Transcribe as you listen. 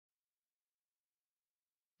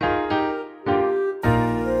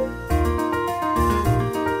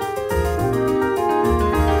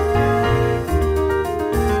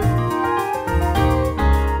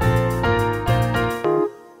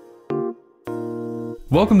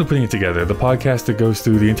Welcome to Putting It Together, the podcast that goes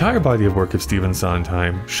through the entire body of work of Stephen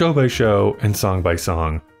Sondheim, show by show and song by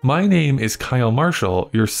song. My name is Kyle Marshall,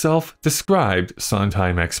 your self-described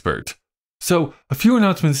Sondheim expert. So, a few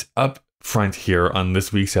announcements up front here on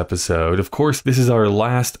this week's episode. Of course, this is our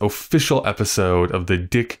last official episode of the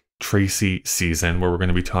Dick Tracy season, where we're going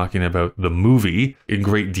to be talking about the movie in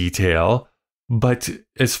great detail. But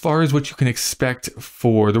as far as what you can expect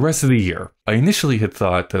for the rest of the year, I initially had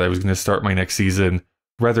thought that I was going to start my next season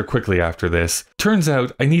rather quickly after this. Turns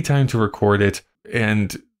out I need time to record it,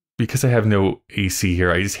 and because I have no AC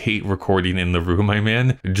here, I just hate recording in the room I'm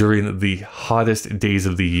in during the hottest days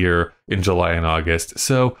of the year in July and August.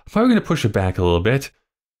 So I'm probably going to push it back a little bit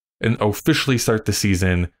and officially start the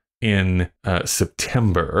season in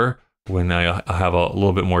September, when I have a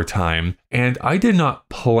little bit more time. And I did not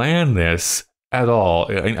plan this at all.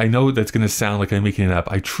 I know that's going to sound like I'm making it up.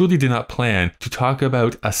 I truly did not plan to talk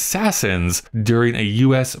about assassins during a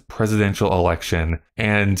US presidential election.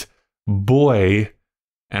 And boy,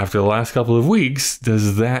 after the last couple of weeks,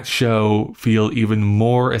 does that show feel even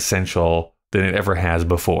more essential than it ever has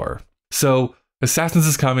before. So, Assassins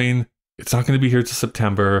is coming. It's not going to be here till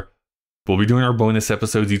September. We'll be doing our bonus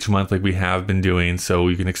episodes each month like we have been doing, so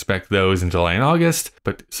you can expect those in July and August.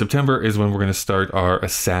 But September is when we're going to start our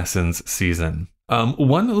Assassins season.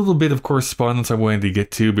 One little bit of correspondence I wanted to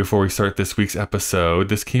get to before we start this week's episode.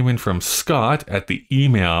 This came in from Scott at the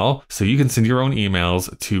email, so you can send your own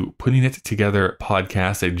emails to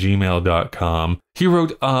puttingittogetherpodcast@gmail.com. He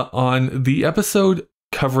wrote, on the episode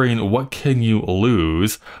covering What Can You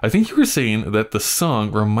Lose, I think you were saying that the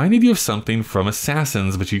song reminded you of something from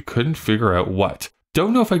Assassins, but you couldn't figure out what.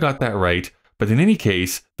 Don't know if I got that right, but in any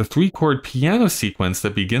case, the 3-chord piano sequence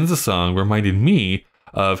that begins the song reminded me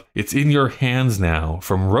of It's in Your Hands Now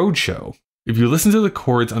from Roadshow. If you listen to the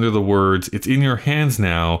chords under the words It's in Your Hands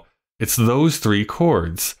Now, it's those 3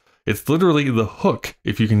 chords. It's literally the hook,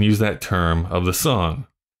 if you can use that term, of the song.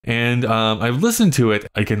 And I've listened to it.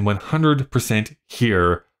 I can 100%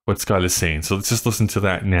 hear what Scott is saying. So let's just listen to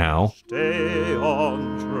that now. Stay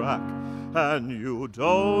on track and you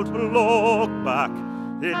don't look back.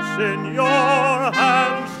 It's in your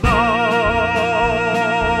hands now.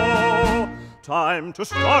 Time to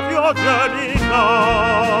start your journey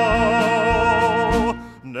now.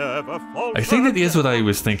 Never fall. I think that is what I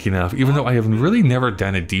was thinking of, even though I have really never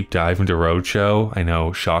done a deep dive into Roadshow. I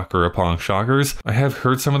know, shocker upon shockers. I have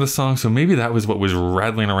heard some of the songs, so maybe that was what was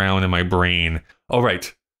rattling around in my brain. All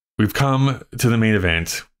right, we've come to the main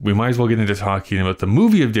event. We might as well get into talking about the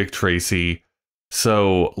movie of Dick Tracy.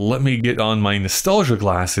 So let me get on my nostalgia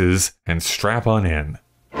glasses and strap on in.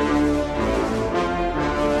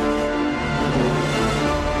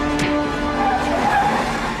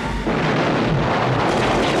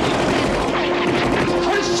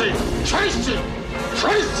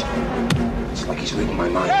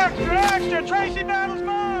 Tracy battles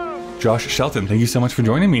mom! Josh Shelton, thank you so much for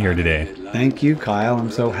joining me here today. Thank you, Kyle. I'm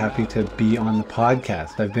so happy to be on the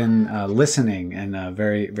podcast. I've been listening and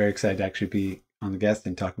very, very excited to actually be on the guest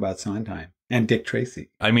and talk about Sondheim and Dick Tracy.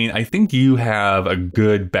 I mean, I think you have a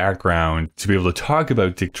good background to be able to talk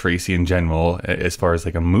about Dick Tracy in general as far as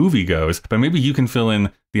like a movie goes, but maybe you can fill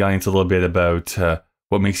in the audience a little bit about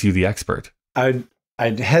what makes you the expert. I'd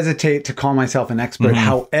hesitate to call myself an expert.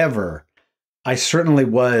 However, I certainly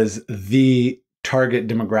was the target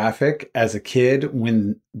demographic as a kid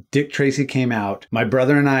when Dick Tracy came out. My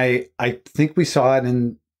brother and I think we saw it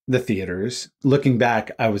in the theaters. Looking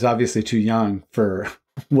back, I was obviously too young for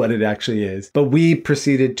what it actually is. But we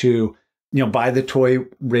proceeded to, buy the toy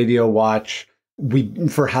radio watch. We,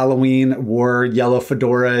 for Halloween, wore yellow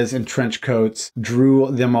fedoras and trench coats,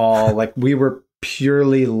 drew them all. Like, we were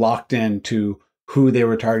purely locked into who they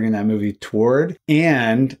were targeting that movie toward.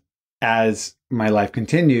 And as my life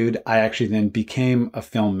continued, I actually then became a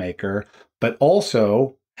filmmaker, but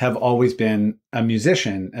also have always been a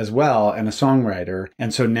musician as well and a songwriter.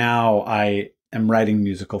 And so now I am writing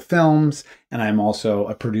musical films, and I'm also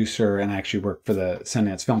a producer, and I actually work for the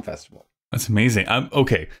Sundance Film Festival. That's amazing.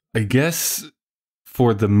 Okay, I guess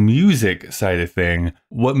for the music side of thing,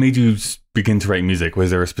 what made you begin to write music? Was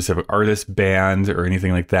there a specific artist, band, or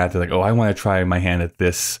anything like that? Like, I want to try my hand at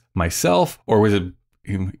this myself? Or was it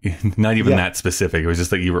not even that specific? It was just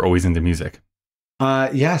that you were always into music.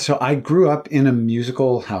 So I grew up in a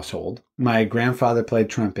musical household. My grandfather played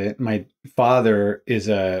trumpet. My father is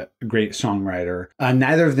a great songwriter.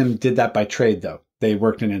 Neither of them did that by trade, though. They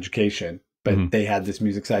worked in education, but they had this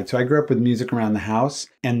music side. So I grew up with music around the house.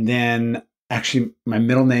 And then actually, my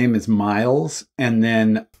middle name is Miles. And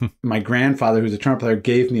then my grandfather, who's a trumpet player,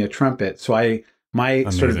 gave me a trumpet. So my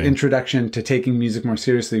sort of introduction to taking music more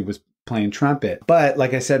seriously was playing trumpet. But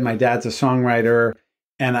like I said, my dad's a songwriter,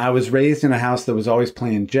 and I was raised in a house that was always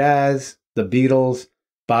playing jazz, the Beatles,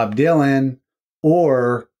 Bob Dylan,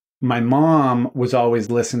 or my mom was always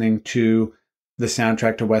listening to the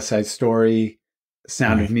soundtrack to West Side Story,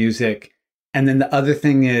 Sound of Music. And then the other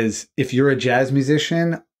thing is, if you're a jazz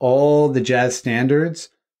musician, all the jazz standards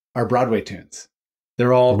are Broadway tunes.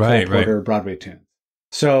 They're all Cole Porter Broadway tunes.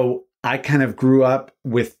 So I kind of grew up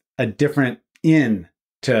with a different in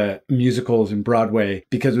to musicals and Broadway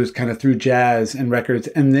because it was kind of through jazz and records,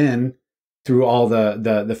 and then through all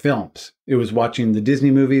the films. It was watching the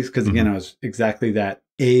Disney movies because, again, I was exactly that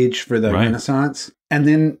age for the Renaissance. And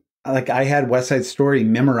then like I had West Side Story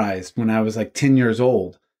memorized when I was like 10 years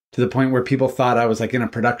old, to the point where people thought I was like in a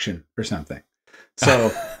production or something.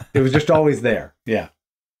 So it was just always there. Yeah.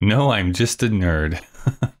 No, I'm just a nerd.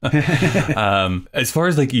 As far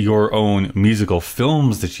as like your own musical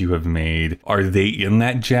films that you have made, are they in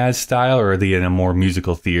that jazz style, or are they in a more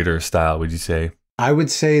musical theater style, would you say? I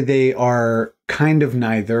would say they are kind of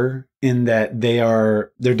neither, in that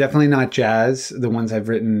they're definitely not jazz, the ones I've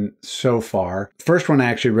written so far. First one I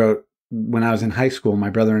actually wrote when I was in high school. My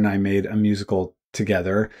brother and I made a musical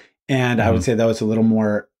together, and I would say that was a little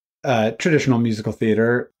more traditional musical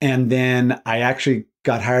theater. And then I actually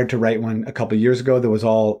got hired to write one a couple of years ago that was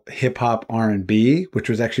all hip hop R&B, which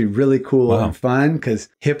was actually really cool and fun, because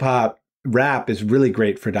hip hop rap is really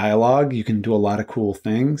great for dialogue. You can do a lot of cool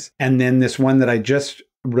things. And then this one that I just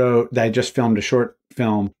wrote, that I just filmed a short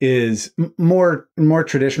film, is more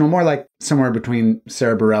traditional, more like somewhere between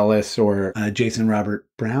Sarah Bareilles or Jason Robert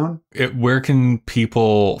Brown. Where can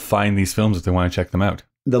people find these films if they want to check them out?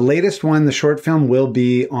 The latest one, the short film, will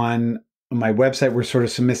be on my website. We're sort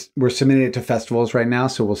of we're submitting it to festivals right now,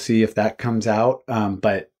 so we'll see if that comes out.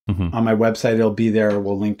 But on my website, it'll be there.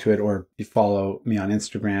 We'll link to it, or you follow me on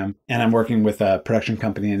Instagram. And I'm working with a production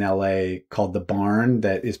company in LA called The Barn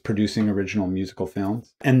that is producing original musical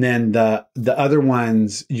films. And then the other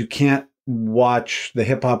ones, you can't watch the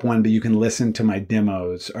hip hop one, but you can listen to my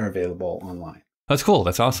demos, are available online. That's cool.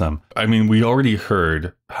 That's awesome. I mean, we already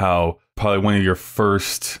heard how probably one of your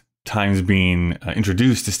first times being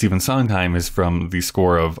introduced to Stephen Sondheim is from the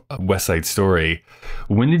score of West Side Story.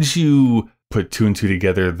 When did you put two and two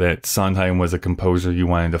together that Sondheim was a composer you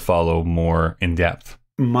wanted to follow more in depth?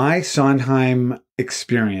 My Sondheim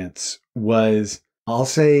experience was, I'll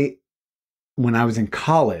say, when I was in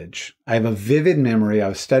college. I have a vivid memory. I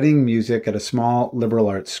was studying music at a small liberal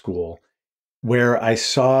arts school where I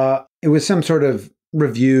saw, it was some sort of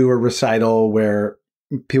review or recital where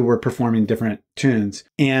people were performing different tunes,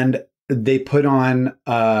 and they put on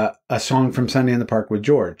a song from Sunday in the Park with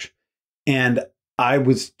George. And I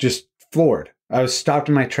was just floored. I was stopped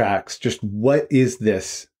in my tracks. Just, what is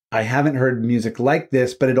this? I haven't heard music like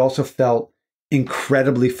this, but it also felt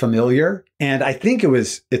incredibly familiar. And I think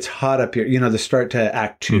it's Hot Up Here, the start to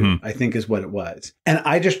Act 2, I think is what it was. And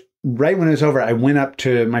I just, right when it was over, I went up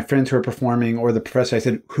to my friends who were performing, or the professor. I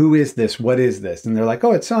said, "Who is this? What is this?" And they're like,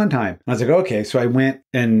 "Oh, it's Sondheim." And I was like, "Okay." So I went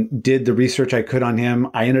and did the research I could on him.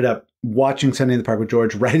 I ended up watching Sunday in the Park with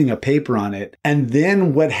George, writing a paper on it. And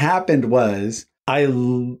then what happened was I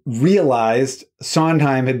realized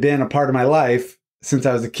Sondheim had been a part of my life since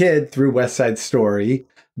I was a kid through West Side Story.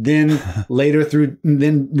 Then later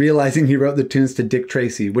then realizing he wrote the tunes to Dick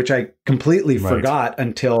Tracy, which I completely forgot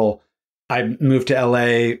until I moved to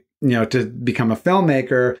LA, to become a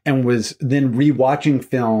filmmaker, and was then rewatching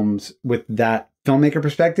films with that filmmaker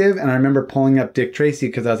perspective. And I remember pulling up Dick Tracy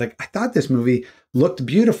because I was like, I thought this movie looked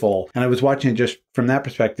beautiful. And I was watching it just from that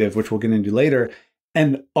perspective, which we'll get into later.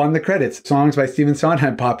 And on the credits, songs by Stephen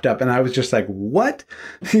Sondheim popped up. And I was just like, what?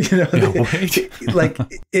 It's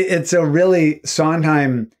a really,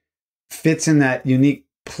 Sondheim fits in that unique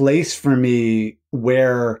place for me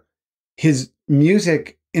where his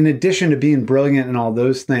music, in addition to being brilliant and all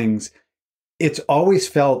those things, it's always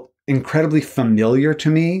felt incredibly familiar to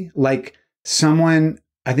me. Like someone,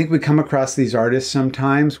 I think we come across these artists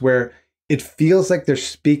sometimes where it feels like they're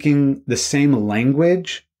speaking the same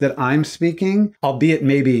language that I'm speaking, albeit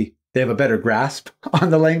maybe they have a better grasp on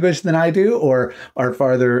the language than I do, or are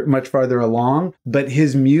much farther along. But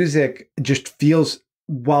his music just feels,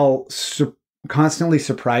 while constantly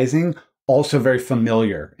surprising, also very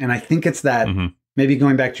familiar. And I think it's that, maybe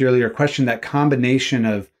going back to your earlier question, that combination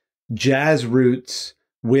of jazz roots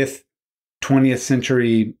with 20th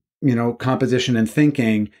century, composition and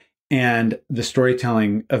thinking, and the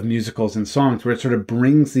storytelling of musicals and songs, where it sort of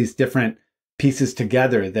brings these different pieces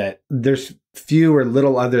together that there's few or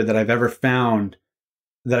little other that I've ever found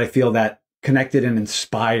that I feel that connected and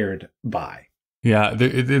inspired by. Yeah,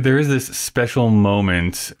 there is this special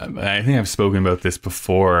moment. I think I've spoken about this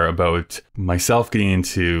before, about myself getting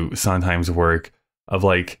into Sondheim's work, of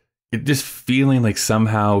like it just feeling like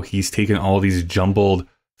somehow he's taken all these jumbled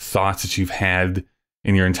thoughts that you've had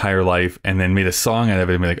in your entire life and then made a song out of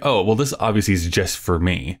it and be like, oh, well, this obviously is just for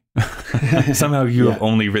me. Somehow you have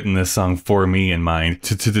only written this song for me in mind,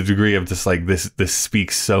 to the degree of just like this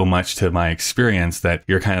speaks so much to my experience that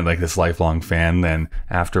you're kind of like this lifelong fan then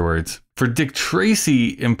afterwards. For Dick Tracy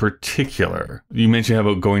in particular, you mentioned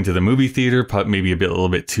about going to the movie theater, maybe a little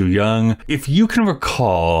bit too young. If you can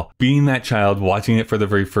recall being that child watching it for the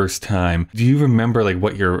very first time, do you remember like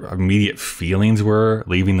what your immediate feelings were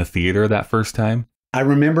leaving the theater that first time? I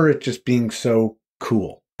remember it just being so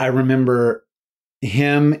cool. I remember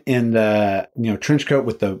him in the trench coat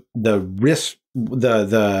with the wrist,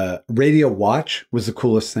 the radio watch was the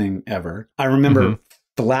coolest thing ever. I remember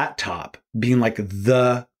Flat Top being like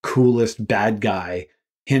the coolest bad guy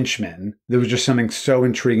henchman. There was just something so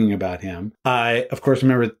intriguing about him. I, of course,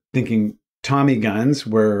 remember thinking Tommy guns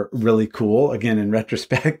were really cool. Again, in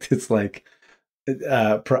retrospect, it's like,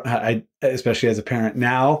 I, especially as a parent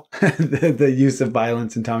now, the use of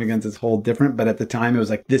violence in Tommy guns is whole different. But at the time, it was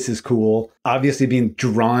like, this is cool. Obviously, being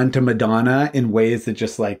drawn to Madonna in ways that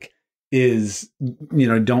just like is,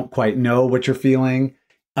 don't quite know what you're feeling.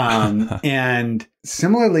 And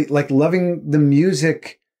similarly, like loving the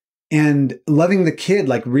music and loving the kid,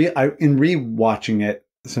 like in rewatching it.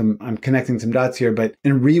 So I'm connecting some dots here, but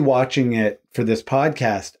in rewatching it for this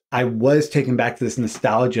podcast, I was taken back to this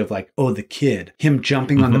nostalgia of like, oh, the kid, him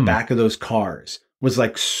jumping on the back of those cars was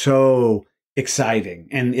like so exciting.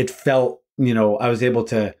 And it felt, I was able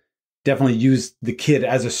to definitely use the kid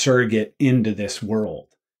as a surrogate into this world.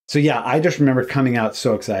 So yeah, I just remember coming out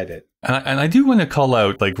so excited. And I do want to call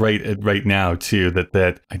out, like right now too,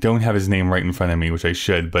 that I don't have his name right in front of me, which I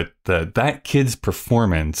should, but that kid's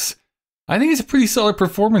performance, I think it's a pretty solid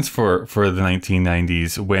performance for the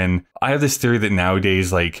 1990s. When I have this theory that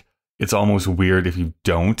nowadays, like, it's almost weird if you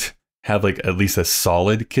don't have like at least a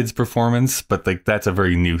solid kid's performance, but like that's a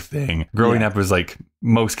very new thing. Growing up was like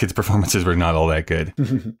most kids' performances were not all that good.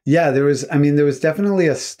 Yeah, there was definitely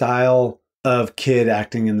a style of kid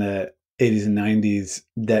acting in the 80s and 90s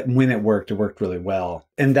that when it worked really well.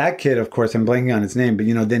 And that kid, of course, I'm blanking on his name, but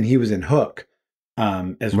then he was in Hook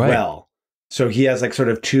as well. So he has like sort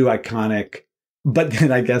of two iconic, but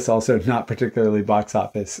then I guess also not particularly box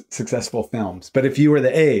office successful films. But if you were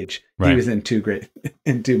the age, he was in two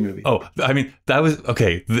movies. Oh, I mean, that was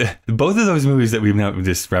okay. Both of those movies that we've now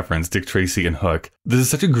just referenced, Dick Tracy and Hook, this is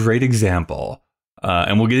such a great example.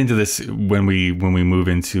 And we'll get into this when we move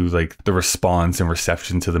into like the response and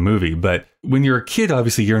reception to the movie. But when you're a kid,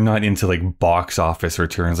 obviously you're not into like box office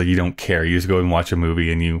returns. Like you don't care. You just go and watch a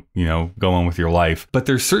movie and you go on with your life. But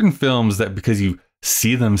there's certain films that because you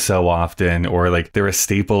see them so often, or like they're a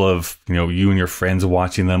staple of you and your friends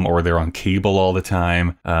watching them, or they're on cable all the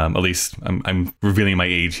time. At least I'm revealing my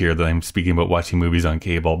age here that I'm speaking about watching movies on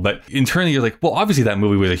cable. But internally you're like, well, obviously that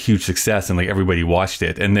movie was a huge success and like everybody watched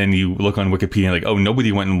it. And then you look on Wikipedia and like, oh,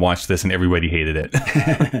 nobody went and watched this and everybody hated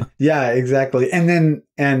it. Yeah, exactly.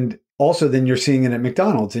 And also then you're seeing it at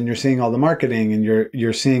McDonald's and you're seeing all the marketing and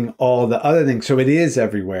you're seeing all the other things. So it is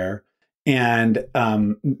everywhere. And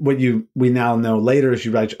what we now know later is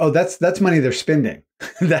you realize, oh, that's money they're spending.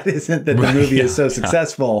 That isn't that the movie is so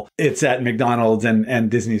successful. It's at McDonald's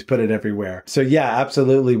and Disney's put it everywhere. So yeah,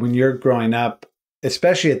 absolutely. When you're growing up,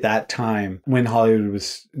 especially at that time when Hollywood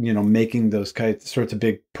was, making those sorts of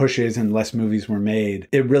big pushes and less movies were made,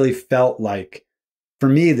 it really felt like, for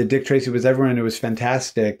me, the Dick Tracy was everywhere and it was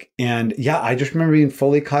fantastic. And yeah, I just remember being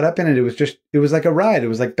fully caught up in it. It was like a ride. It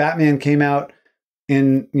was like Batman came out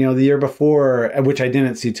in the year before, which I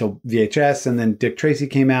didn't see till VHS, and then Dick Tracy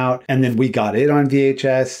came out, and then we got it on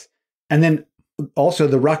VHS, and then also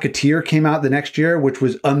The Rocketeer came out the next year, which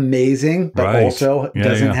was amazing, but also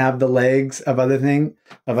doesn't have the legs of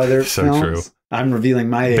other so films. True. I'm revealing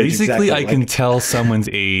my age. Basically, I can tell someone's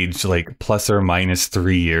age like plus or minus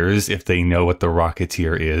 3 years if they know what The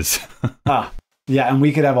Rocketeer is. Yeah, and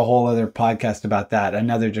we could have a whole other podcast about that.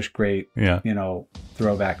 Another just great,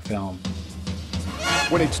 throwback film.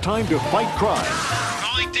 When it's time to fight crime.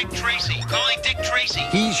 Calling Dick Tracy. Calling Dick Tracy.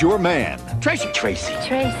 He's your man. Tracy. Tracy?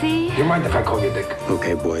 You mind if I call you Dick?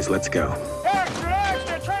 Okay, boys, let's go. Extra,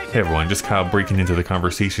 extra, Tracy Hey everyone, just Kyle breaking into the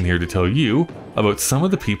conversation here to tell you about some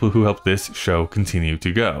of the people who help this show continue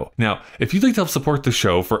to go. Now, if you'd like to help support the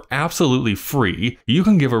show for absolutely free, you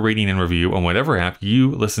can give a rating and review on whatever app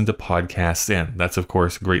you listen to podcasts in. That's of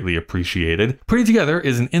course greatly appreciated. Putting Together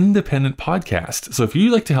is an independent podcast, so if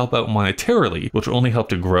you'd like to help out monetarily, which will only help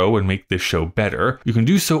to grow and make this show better, you can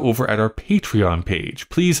do so over at our Patreon page.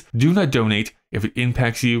 Please do not donate if it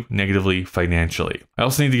impacts you negatively financially. I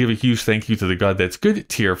also need to give a huge thank you to the God That's Good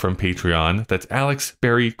tier from Patreon. That's Alex,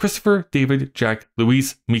 Barry, Christopher, David, Jack,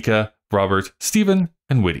 Louise, Mika, Robert, Stephen,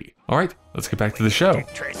 and Whitty. All right, let's get back to the show.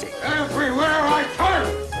 Tracy. Everywhere I turn,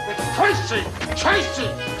 it's Tracy, Tracy,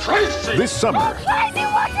 Tracy. This summer, Tracy,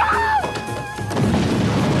 watch out!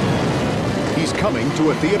 he's coming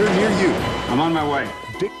to a theater near you. I'm on my way.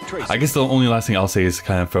 Dick Tracy. I guess the only last thing I'll say is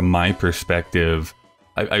kind of from my perspective,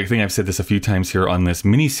 I think I've said this a few times here on this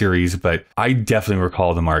miniseries, but I definitely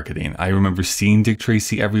recall the marketing. I remember seeing Dick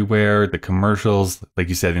Tracy everywhere, the commercials, like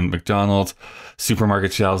you said, in McDonald's,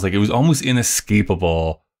 supermarket shelves. Like, it was almost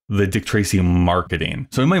inescapable, the Dick Tracy marketing.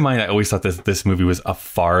 So in my mind, I always thought that this movie was a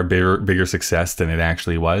far bigger success than it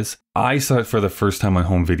actually was. I saw it for the first time on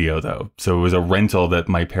home video, though. So it was a rental that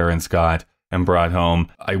my parents got and brought home.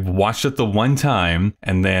 I watched it the one time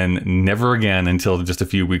and then never again until just a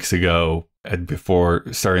few weeks ago. Before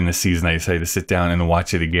starting the season, I decided to sit down and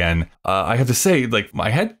watch it again. I have to say, like, I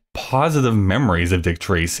had positive memories of Dick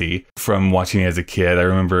Tracy from watching it as a kid. I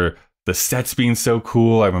remember the sets being so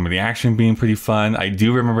cool. I remember the action being pretty fun. I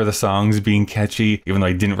do remember the songs being catchy, even though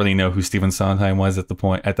I didn't really know who Stephen Sondheim was at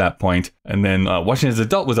that point. And then watching it as an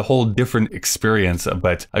adult was a whole different experience.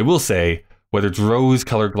 But I will say, whether it's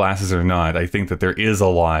rose-colored glasses or not, I think that there is a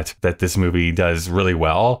lot that this movie does really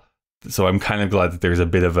well. So I'm kind of glad that there's a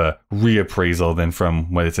bit of a reappraisal than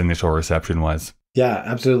from what its initial reception was. Yeah,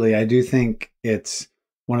 absolutely. I do think it's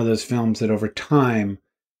one of those films that over time,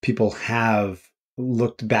 people have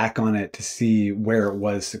looked back on it to see where it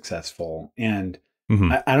was successful. And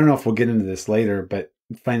I don't know if we'll get into this later, but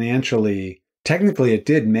financially, technically it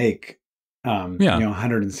did make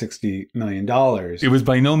 $160 million. It was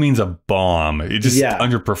by no means a bomb. It just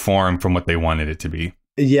underperformed from what they wanted it to be.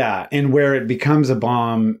 Yeah, and where it becomes a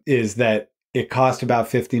bomb is that it cost about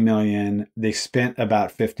 $50 million. They spent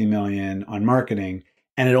about $50 million on marketing,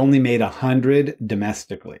 and it only made $100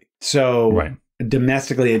 domestically. So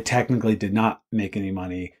domestically, it technically did not make any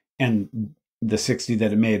money, and the 60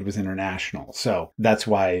 that it made was international. So that's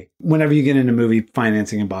why whenever you get into movie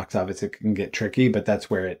financing and box office, it can get tricky, but that's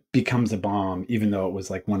where it becomes a bomb, even though it was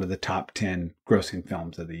like one of the top 10 grossing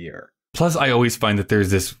films of the year. Plus, I always find that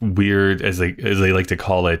there's this weird, as they like to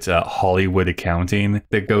call it, Hollywood accounting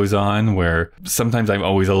that goes on, where sometimes I'm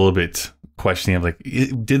always a little bit questioning of like,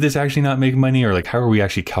 did this actually not make money, or like, how are we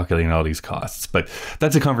actually calculating all these costs? But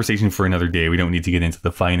that's a conversation for another day. We don't need to get into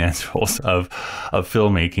the financials of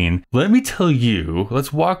filmmaking. Let me tell you,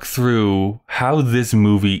 let's walk through how this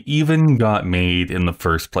movie even got made in the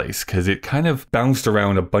first place, because it kind of bounced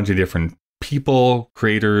around a bunch of different people,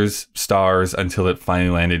 creators, stars, until it finally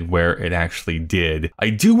landed where it actually did. I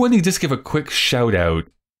do want to just give a quick shout out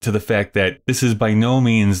to the fact that this is by no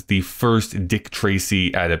means the first Dick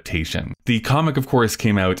Tracy adaptation. The comic, of course,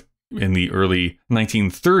 came out in the early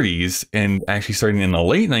 1930s, and actually starting in the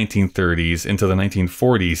late 1930s into the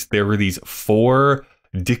 1940s, there were these 4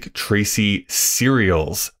 Dick Tracy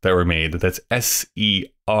serials that were made. That's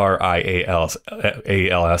serials,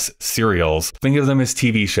 serials. Think of them as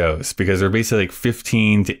TV shows, because they're basically like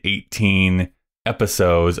 15 to 18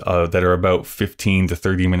 episodes that are about 15 to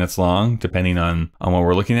 30 minutes long, depending on what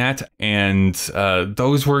we're looking at. And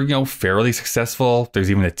those were, fairly successful.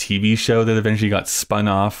 There's even a TV show that eventually got spun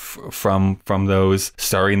off from those,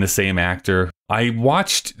 starring the same actor. I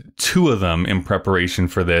watched 2 of them in preparation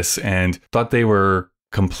for this and thought they were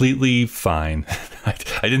completely fine. I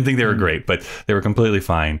didn't think they were great, but they were completely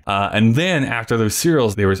fine. And then after those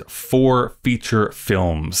serials, there was 4 feature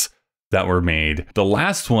films that were made. The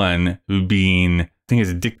last one being, I think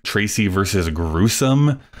it's Dick Tracy versus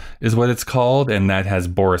Gruesome is what it's called. And that has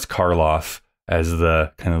Boris Karloff as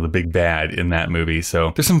the kind of the big bad in that movie.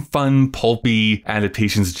 So there's some fun, pulpy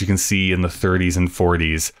adaptations that you can see in the 30s and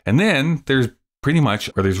 40s. And then there's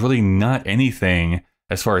there's really not anything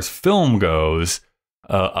as far as film goes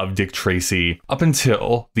of Dick Tracy up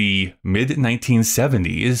until the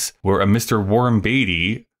mid-1970s, where a Mr. Warren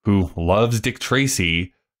Beatty, who loves Dick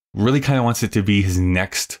Tracy, really kind of wants it to be his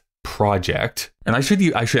next project. And I should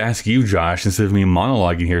ask you, Josh, instead of me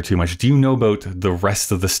monologuing here too much, do you know about the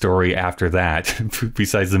rest of the story after that,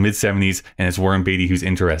 besides the mid-70s, and it's Warren Beatty who's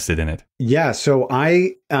interested in it? Yeah, so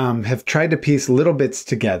I have tried to piece little bits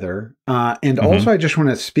together. And also I just want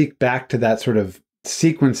to speak back to that sort of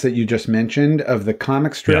sequence that you just mentioned of the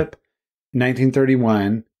comic strip,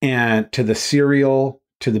 1931, and to the serial,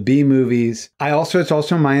 to the B movies. It's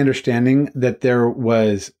also my understanding that there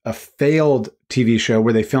was a failed TV show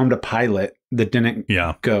where they filmed a pilot that didn't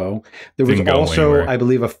go. There was also, I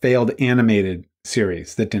believe, a failed animated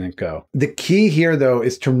series that didn't go. The key here, though,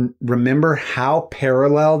 is to remember how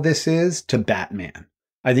parallel this is to Batman.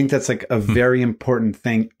 I think that's like a very important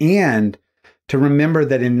thing. And to remember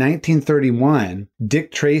that in 1931,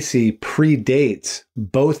 Dick Tracy predates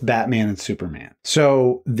both Batman and Superman.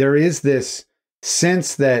 So there is this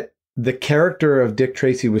sense that the character of Dick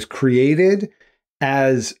Tracy was created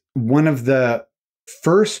as one of the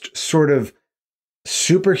first sort of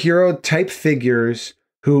superhero type figures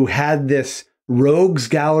who had this rogues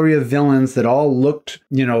gallery of villains that all looked,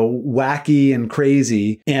 wacky and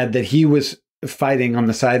crazy, and that he was fighting on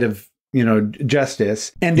the side of,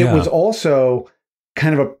 justice. And it was also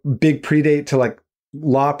kind of a big predate to like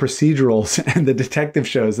law procedurals and the detective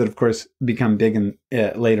shows that, of course, become big in,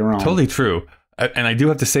 later on. Totally true. And I do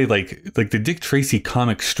have to say, like the Dick Tracy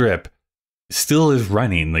comic strip still is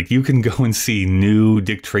running. Like, you can go and see new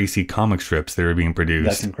Dick Tracy comic strips that are being produced.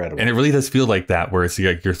 That's incredible. And it really does feel like that, where it's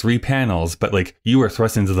like your 3 panels, but like you are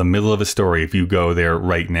thrust into the middle of a story if you go there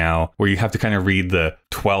right now, where you have to kind of read the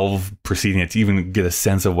 12 preceding it to even get a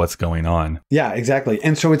sense of what's going on. Yeah, exactly.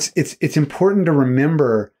 And so it's important to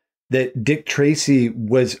remember that Dick Tracy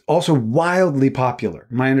was also wildly popular.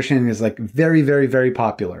 My understanding is like very, very, very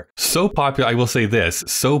popular. So popular, I will say this,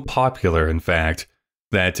 so popular, in fact,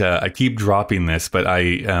 that I keep dropping this, but I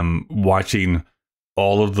am watching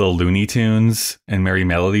all of the Looney Tunes and Merry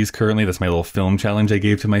Melodies currently. That's my little film challenge I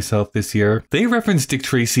gave to myself this year. They reference Dick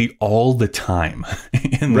Tracy all the time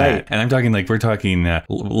in that. And I'm talking like, we're talking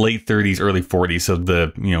late 30s, early 40s. So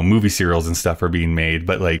the, movie serials and stuff are being made,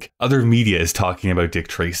 but like other media is talking about Dick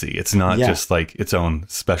Tracy. It's not just like its own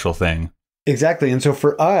special thing. Exactly. And so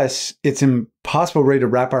for us, it's impossible really to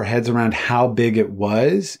wrap our heads around how big it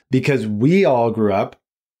was, because we all grew up,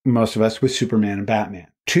 most of us, with Superman and Batman.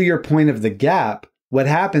 To your point of the gap, what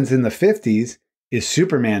happens in the 50s is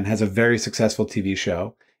Superman has a very successful TV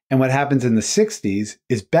show. And what happens in the 60s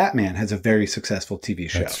is Batman has a very successful TV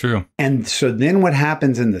show. That's true. And so then what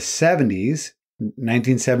happens in the 70s,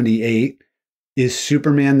 1978, is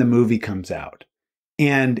Superman the movie comes out.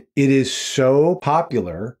 And it is so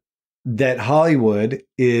popular that Hollywood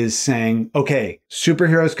is saying, okay,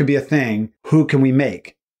 superheroes could be a thing. Who can we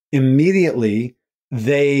make? Immediately,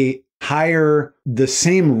 they hire the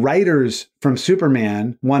same writers from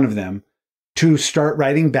Superman, one of them, to start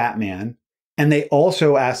writing Batman. And they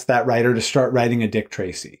also ask that writer to start writing a Dick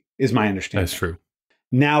Tracy, is my understanding. That's true.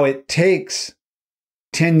 Now it takes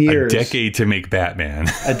 10 years. A decade to make Batman.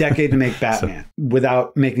 A decade to make Batman.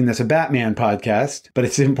 Without making this a Batman podcast, but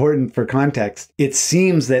it's important for context. It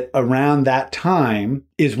seems that around that time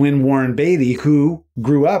is when Warren Beatty, who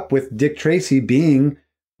grew up with Dick Tracy being,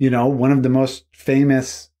 one of the most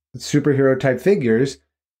famous superhero type figures,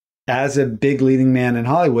 as a big leading man in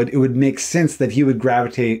Hollywood, it would make sense that he would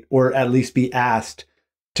gravitate, or at least be asked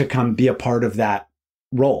to come be a part of that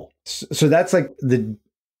role. So that's like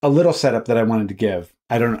a little setup that I wanted to give.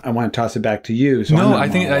 I want to toss it back to you. So no, I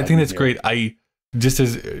think that's great. I just,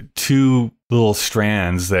 as 2 little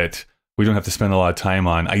strands that we don't have to spend a lot of time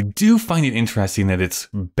on, I do find it interesting that it's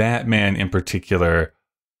Batman in particular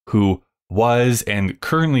who was and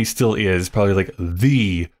currently still is probably like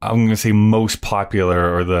I'm going to say most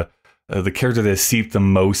popular, or the character that has seeped the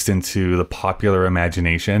most into the popular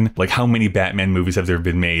imagination. Like, how many Batman movies have there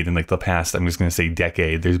been made in like the past, I'm just going to say,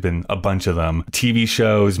 decade? There's been a bunch of them. TV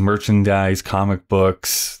shows, merchandise, comic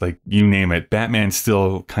books, like you name it. Batman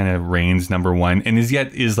still kind of reigns number one, and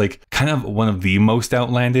is like kind of one of the most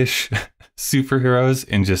outlandish superheroes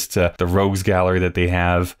in just the rogues gallery that they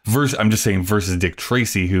have. Versus Dick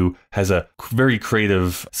Tracy, who has a very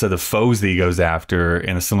creative set of foes that he goes after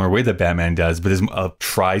in a similar way that Batman does, but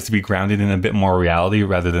tries to be grounded in a bit more reality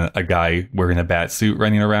rather than a guy wearing a bat suit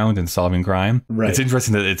running around and solving crime. Right. It's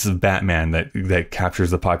interesting that it's Batman that captures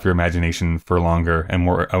the popular imagination for longer and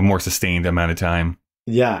a more sustained amount of time.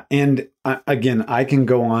 Yeah. And again, I can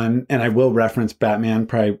go on, and I will reference Batman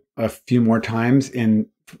probably a few more times in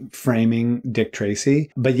framing Dick Tracy.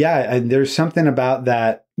 But yeah, there's something about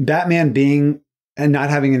that Batman being and not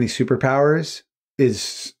having any superpowers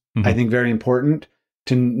is, I think, very important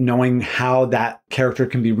to knowing how that character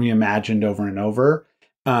can be reimagined over and over.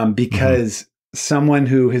 Because someone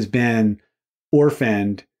who has been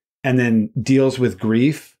orphaned and then deals with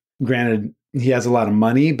grief, granted, he has a lot of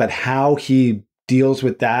money, but how he deals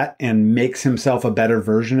with that and makes himself a better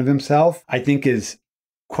version of himself, I think is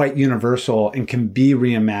quite universal and can be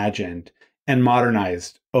reimagined. and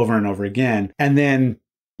modernized over and over again. And then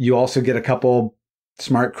you also get a couple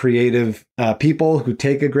smart, creative people who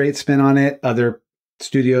take a great spin on it, other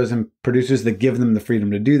studios and producers that give them the freedom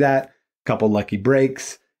to do that, a couple lucky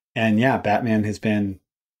breaks. And yeah, Batman has been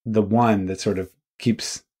the one that sort of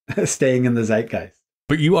keeps staying in the zeitgeist.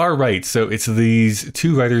 But you are right. So it's these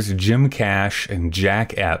two writers, Jim Cash and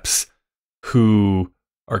Jack Epps, who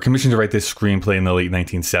are commissioned to write this screenplay in the late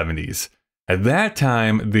 1970s. At that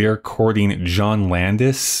time, they're courting John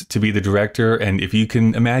Landis to be the director. And if you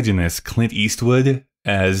can imagine this, Clint Eastwood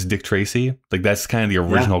as Dick Tracy, like that's kind of the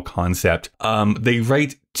original concept. They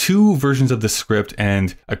write two versions of the script,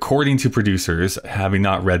 and according to producers, having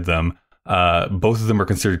not read them, both of them are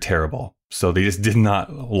considered terrible. So they just did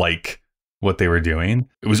not like what they were doing.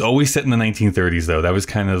 It was always set in the 1930s, though. That was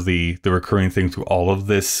kind of the recurring thing through all of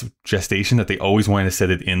this gestation, that they always wanted to set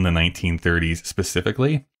it in the 1930s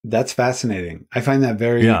specifically. That's fascinating. I find that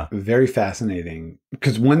very, very fascinating.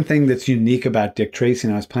 Because one thing that's unique about Dick Tracy,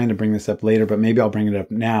 and I was planning to bring this up later, but maybe I'll bring it up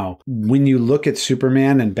now. When you look at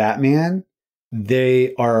Superman and Batman,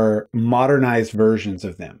 they are modernized versions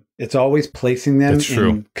of them. It's always placing them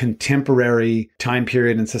in contemporary time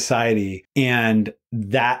period and society. And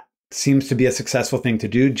that seems to be a successful thing to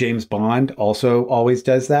do. James Bond also always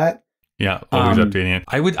does that. Yeah, always updating it.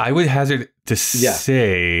 I would hazard to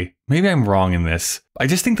say, maybe I'm wrong in this. I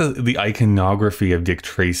just think the iconography of Dick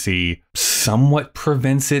Tracy somewhat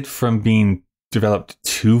prevents it from being developed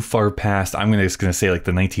too far past. I'm just gonna say like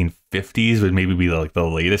the 1950s would maybe be like the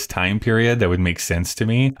latest time period that would make sense to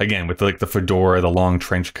me. Again, with like the fedora, the long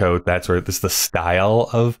trench coat, that sort of, this is the style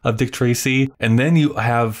of Dick Tracy. And then you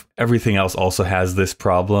have everything else also has this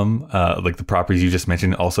problem. Like the properties you just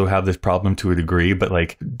mentioned also have this problem to a degree. But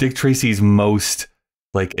like Dick Tracy's most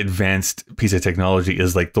like advanced piece of technology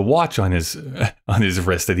is like the watch on his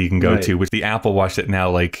wrist that he can go to, which the Apple Watch that now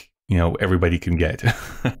like, you know, everybody can get.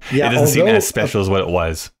 Yeah, it doesn't seem as special as what it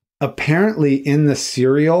was. Apparently in the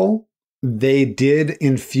serial, they did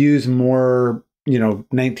infuse more,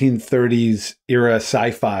 1930s era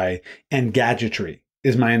sci-fi and gadgetry,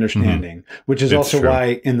 is my understanding, which is also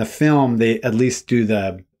why in the film, they at least do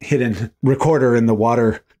the hidden recorder in the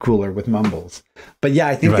water cooler with mumbles. But yeah,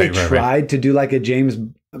 I think they tried to do like a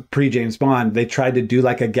pre-James Bond, they tried to do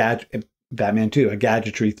like a Batman 2, a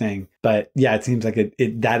gadgetry thing. But yeah, it seems like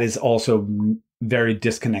it that is also very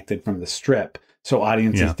disconnected from the strip. So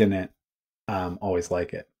audiences didn't always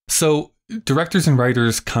like it. So directors and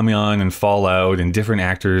writers come on and fall out, and different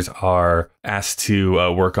actors are asked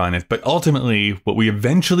to work on it. But ultimately, what we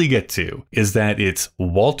eventually get to is that it's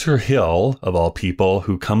Walter Hill, of all people,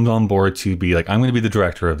 who comes on board to be like, I'm going to be the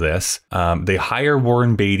director of this. They hire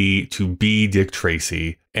Warren Beatty to be Dick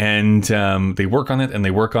Tracy. And they work on it and they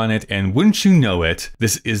work on it. And wouldn't you know it,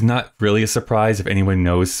 this is not really a surprise if anyone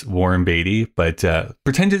knows Warren Beatty, but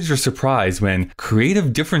pretend it's your surprise when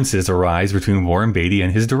creative differences arise between Warren Beatty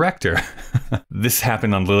and his director. This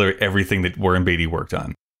happened on literally everything that Warren Beatty worked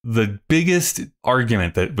on. The biggest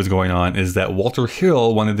argument that was going on is that Walter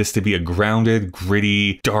Hill wanted this to be a grounded,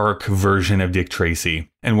 gritty, dark version of Dick Tracy.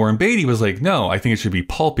 And Warren Beatty was like, no, I think it should be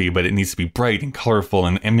pulpy, but it needs to be bright and colorful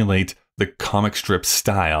and emulate the comic strip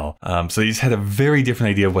style. So they just had a very different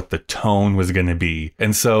idea of what the tone was going to be.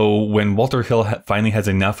 And so when Walter Hill finally has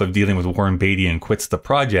enough of dealing with Warren Beatty and quits the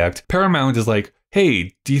project, Paramount is like,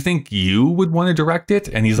 hey, do you think you would want to direct it?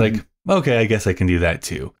 And he's like, okay, I guess I can do that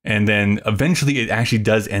too. And then eventually it actually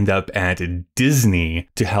does end up at Disney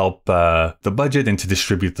to help the budget and to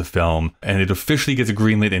distribute the film. And it officially gets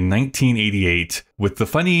greenlit in 1988 with the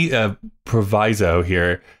funny proviso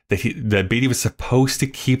here that Beatty was supposed to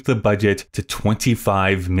keep the budget to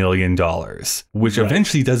 $25 million, which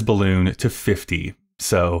eventually does balloon to 50.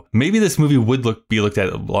 So maybe this movie would be looked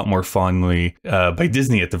at a lot more fondly by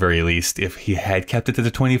Disney at the very least if he had kept it to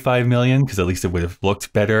the 25 million, because at least it would have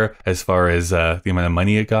looked better as far as the amount of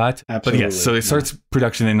money it got. Absolutely. But yes, so it starts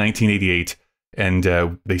production in 1988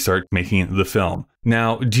 and they start making the film.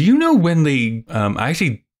 Now, do you know when they, I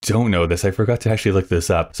actually don't know this. I forgot to actually look this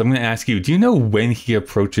up. So I'm going to ask you, do you know when he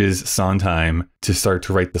approaches Sondheim to start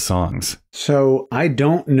to write the songs? So I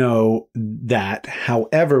don't know that.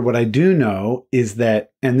 However, what I do know is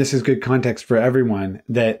that, and this is good context for everyone,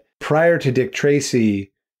 that prior to Dick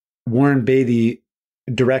Tracy, Warren Beatty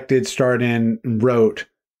directed, starred in, and wrote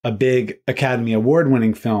a big Academy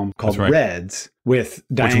Award-winning film called Reds with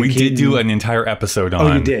Diane Keaton. Which we did do an entire episode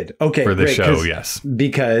on. Oh, you did? Okay, for the show, yes.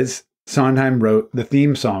 Because Sondheim wrote the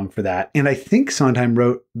theme song for that. And I think Sondheim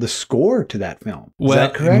wrote the score to that film. Is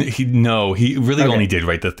that correct? He really only did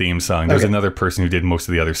write the theme song. There's another person who did most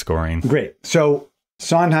of the other scoring. Great. So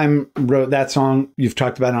Sondheim wrote that song. You've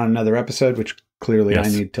talked about it on another episode, which clearly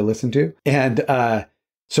Yes. I need to listen to. And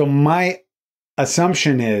so my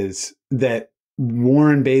assumption is that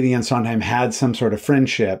Warren Beatty and Sondheim had some sort of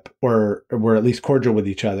friendship or were at least cordial with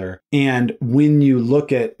each other. And when you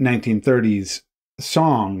look at 1930s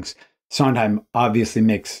songs, Sondheim obviously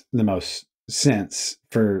makes the most sense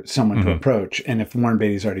for someone to approach. And if Warren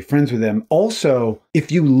Beatty's already friends with him. Also,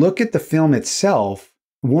 if you look at the film itself,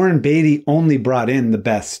 Warren Beatty only brought in the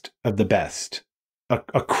best of the best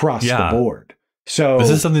across the board. So this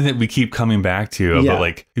is something that we keep coming back to. Yeah. But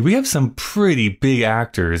like, we have some pretty big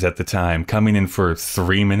actors at the time coming in for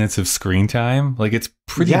 3 minutes of screen time. Like, it's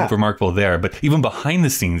pretty remarkable there. But even behind the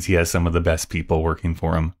scenes, he has some of the best people working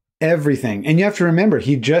for him. Everything. And you have to remember,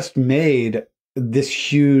 he just made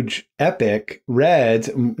this huge epic, Reds,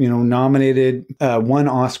 nominated, won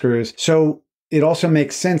Oscars. So it also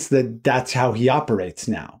makes sense that that's how he operates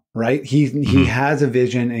now, right? He has a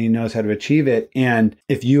vision and he knows how to achieve it. And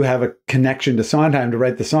if you have a connection to Sondheim to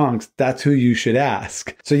write the songs, that's who you should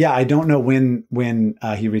ask. So yeah, I don't know when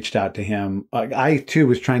he reached out to him. I too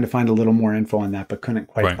was trying to find a little more info on that, but couldn't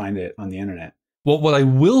quite find it on the internet. Well, what I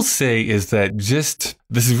will say is that this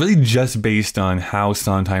is really just based on how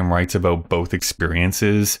Sondheim writes about both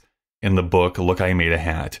experiences in the book, Look, I Made a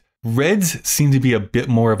Hat. Reds seem to be a bit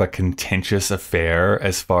more of a contentious affair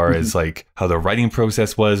as far as like how the writing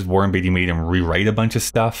process was. Warren Beatty made him rewrite a bunch of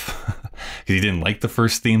stuff because he didn't like the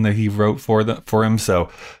first theme that he wrote for him. So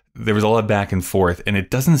there was a lot of back and forth, and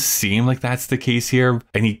it doesn't seem like that's the case here.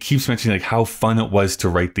 And he keeps mentioning like how fun it was to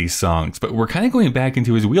write these songs, but we're kind of going back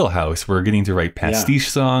into his wheelhouse. We're getting to write pastiche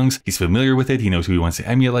songs. He's familiar with it. He knows who he wants to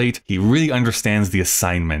emulate. He really understands the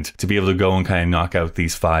assignment to be able to go and kind of knock out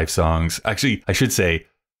these 5 songs. Actually, I should say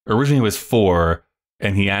originally it was 4,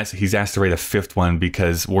 and he's asked to write a 5th one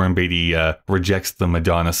because Warren Beatty rejects the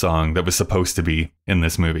Madonna song that was supposed to be in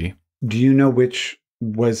this movie. Do you know which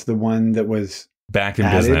was the one that was Back in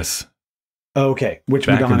added? Business? Okay, which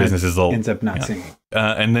Back in Madonna Business is ends up not singing.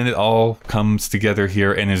 And then it all comes together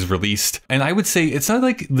here and is released. And I would say it's not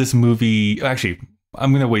like this movie. Actually,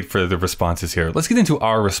 I'm going to wait for the responses here. Let's get into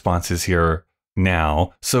our responses here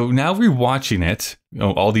now. So now rewatching it,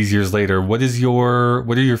 all these years later, what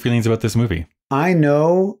are your feelings about this movie? I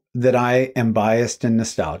know that I am biased and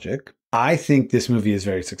nostalgic. I think this movie is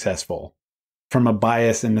very successful from a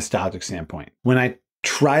bias and nostalgic standpoint. When I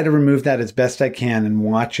try to remove that as best I can and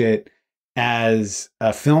watch it as a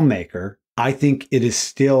filmmaker, I think it is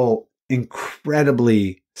still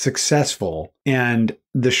incredibly successful. And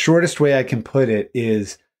the shortest way I can put it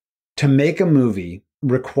is to make a movie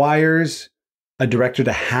requires a director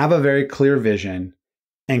to have a very clear vision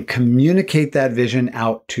and communicate that vision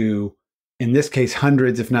out to, in this case,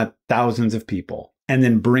 hundreds, if not thousands of people, and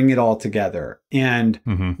then bring it all together. And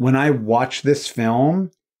when I watch this film,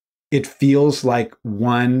 it feels like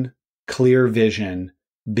one clear vision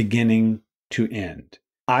beginning to end.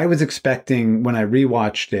 I was expecting when I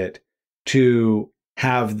rewatched it to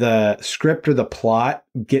have the script or the plot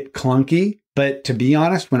get clunky. But to be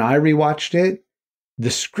honest, when I rewatched it, the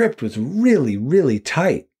script was really, really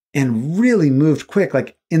tight and really moved quick.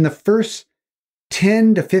 Like in the first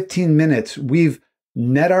 10 to 15 minutes, we've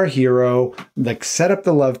met our hero, like set up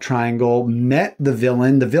the love triangle, met the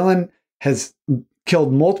villain. The villain has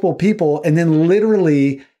killed multiple people. And then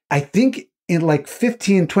literally, I think in like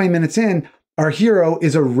 15, 20 minutes in, our hero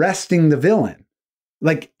is arresting the villain.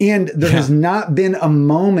 Like, and there has not been a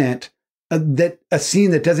moment a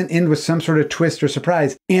scene that doesn't end with some sort of twist or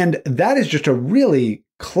surprise. And that is just a really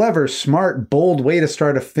clever, smart, bold way to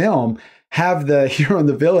start a film. Have the hero and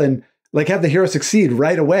the villain, like have the hero succeed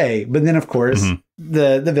right away. But then of course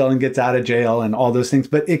the villain gets out of jail and all those things,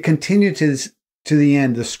 but it continued to the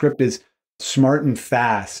end. The script is smart and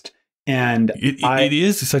fast. And it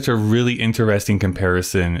is such a really interesting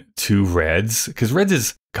comparison to Reds, because Reds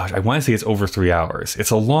is, gosh, I want to say it's over 3 hours. It's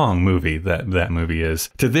a long movie, that movie is.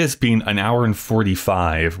 To this being an hour and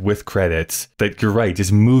 45 with credits, that you're right,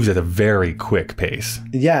 just moves at a very quick pace.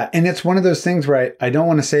 Yeah, and it's one of those things where I don't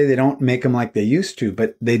want to say they don't make them like they used to,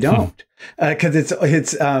 but they don't. Because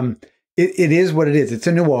it is what it is. It's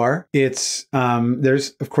a noir. It's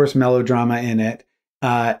there's of course melodrama in it.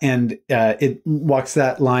 And it walks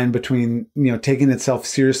that line between, taking itself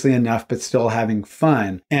seriously enough, but still having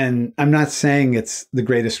fun. And I'm not saying it's the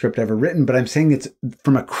greatest script ever written, but I'm saying it's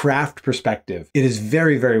from a craft perspective. It is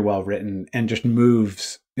very, very well written and just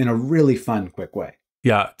moves in a really fun, quick way.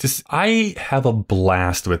 Yeah, I have a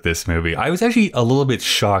blast with this movie. I was actually a little bit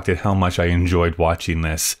shocked at how much I enjoyed watching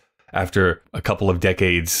this after a couple of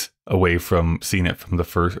decades away from seeing it from the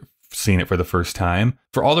seeing it for the first time.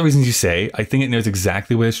 For all the reasons you say, I think it knows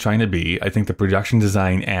exactly what it's trying to be. I think the production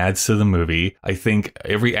design adds to the movie. I think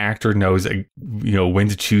every actor knows, when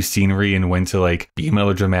to choose scenery and when to like be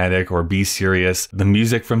melodramatic or be serious. The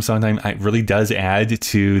music from Sondheim really does add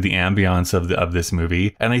to the ambiance of this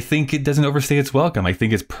movie. And I think it doesn't overstay its welcome. I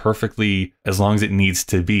think it's perfectly as long as it needs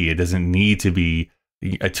to be. It doesn't need to be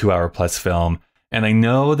a 2-hour plus film. And I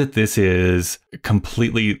know that this is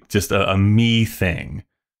completely just a me thing,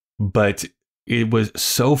 but it was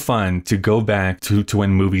so fun to go back to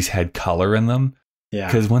when movies had color in them. Yeah.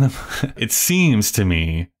 Because it seems to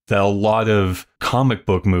me that a lot of comic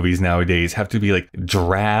book movies nowadays have to be like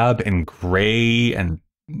drab and gray and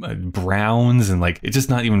browns, and like it's just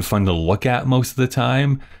not even fun to look at most of the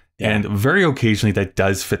time. Yeah. And very occasionally that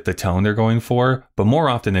does fit the tone they're going for, but more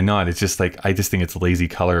often than not, it's just like, I just think it's lazy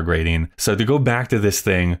color grading. So to go back to this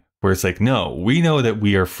thing where it's like, no, we know that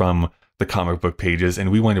we are from the comic book pages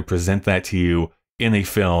and we want to present that to you in a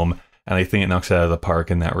film. And I think it knocks it out of the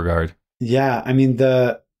park in that regard. Yeah. I mean,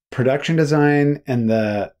 the production design and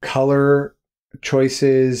the color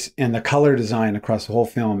choices and the color design across the whole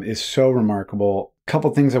film is so remarkable.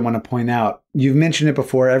 Couple things I want to point out. You've mentioned it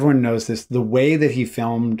before. Everyone knows this. The way that he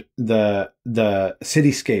filmed the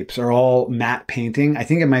cityscapes are all matte painting. I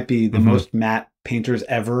think it might be the most matte painters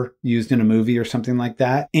ever used in a movie or something like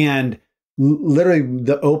that. And literally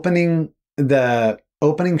the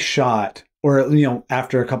opening shot, or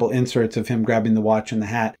after a couple inserts of him grabbing the watch and the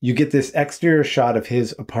hat, you get this exterior shot of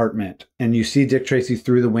his apartment and you see Dick Tracy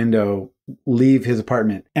through the window leave his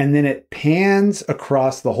apartment, and then it pans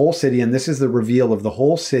across the whole city, and this is the reveal of the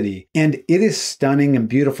whole city, and it is stunning and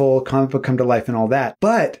beautiful, comic book come to life and all that.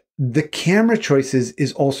 But the camera choices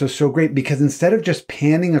is also so great, because instead of just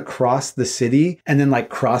panning across the city and then like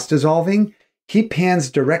cross dissolving, he pans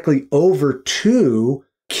directly over to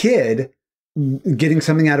Kid getting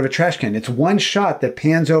something out of a trash can. It's one shot that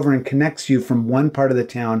pans over and connects you from one part of the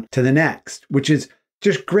town to the next, which is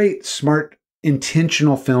just great, smart,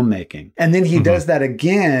 intentional filmmaking. And then he does that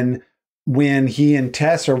again when he and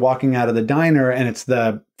Tess are walking out of the diner, and it's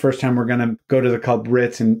the first time we're going to go to the Club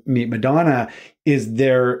Ritz and meet Madonna is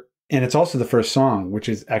there. And it's also the first song, which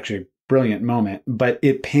is actually a brilliant moment, but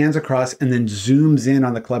it pans across and then zooms in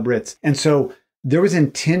on the Club Ritz. And so there was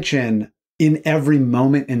intention in every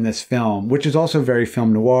moment in this film, which is also very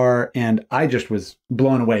film noir. And I just was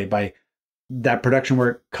blown away by that production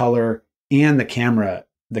work, color, and the camera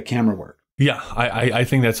work. Yeah, I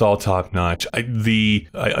think that's all top notch. The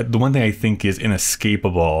one thing I think is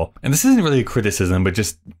inescapable, and this isn't really a criticism, but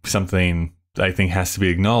just something I think has to be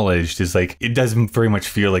acknowledged, is like it does very much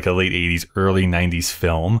feel like a late 80s, early 90s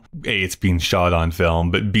film. A, it's being shot on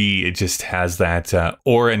film, but B, it just has that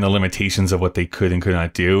aura and the limitations of what they could and could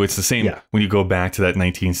not do. It's the same when you go back to that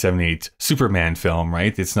 1978 Superman film,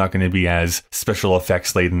 right? It's not going to be as special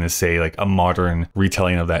effects laden as, say, like a modern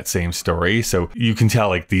retelling of that same story. So you can tell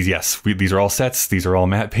like these are all sets, these are all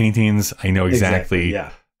matte paintings. I know exactly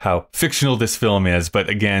how fictional this film is, but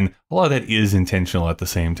again, a lot of that is intentional at the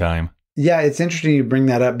same time. Yeah, it's interesting you bring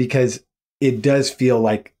that up, because it does feel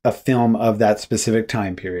like a film of that specific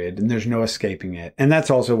time period, and there's no escaping it. And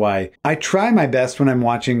that's also why I try my best when I'm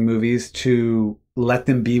watching movies to let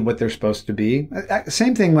them be what they're supposed to be.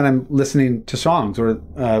 Same thing when I'm listening to songs or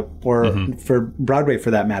for Broadway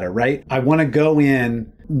for that matter, right? I want to go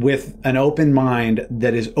in with an open mind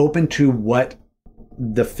that is open to what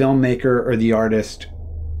the filmmaker or the artist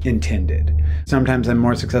intended. Sometimes I'm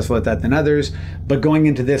more successful at that than others, but going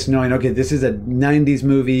into this knowing, okay, this is a 90s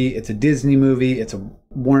movie, it's a Disney movie, it's a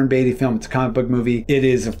Warren Beatty film, it's a comic book movie. It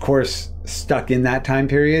is, of course, stuck in that time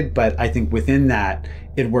period, but I think within that,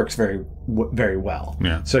 it works very, very well.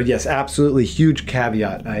 Yeah. So yes, absolutely huge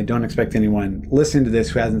caveat. I don't expect anyone listening to this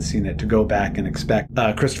who hasn't seen it to go back and expect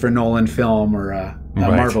a Christopher Nolan film or a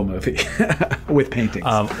Marvel movie with paintings.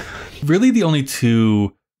 Really the only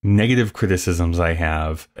two negative criticisms I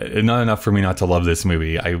have, not enough for me not to love this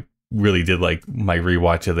movie. I really did like my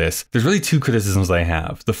rewatch of this. There's really two criticisms I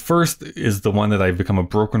have. The first is the one that I've become a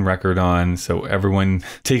broken record on, so everyone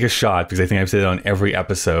take a shot, because I think I've said it on every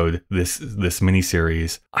episode this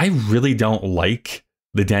miniseries. I really don't like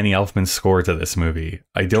the Danny Elfman score to this movie.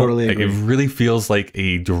 I don't. Totally agree. It really feels like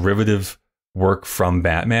a derivative work from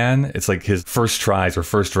Batman. It's like his first tries or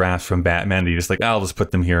first drafts from Batman. He just like, I'll just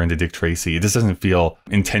put them here into Dick Tracy. It just doesn't feel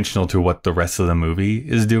intentional to what the rest of the movie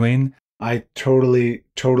is doing. I totally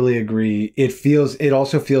agree. It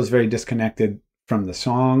also feels very disconnected from the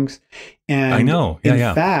songs. And I know. In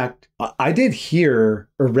fact, I did hear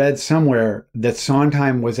or read somewhere that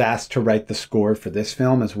Sondheim was asked to write the score for this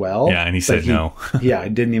film as well. Yeah, and he said no. Yeah, I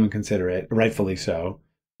didn't even consider it, rightfully so.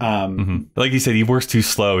 Like you said, he works too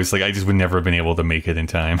slow. It's like I just would never have been able to make it in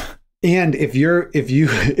time. And if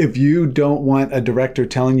you don't want a director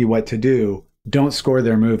telling you what to do, don't score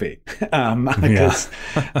their movie. Because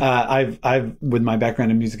I've with my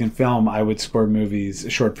background in music and film, I would score movies,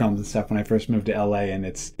 short films and stuff when I first moved to LA, and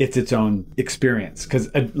it's its own experience. Because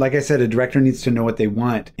like I said, a director needs to know what they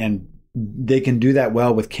want, and they can do that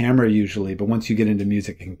well with camera usually, but once you get into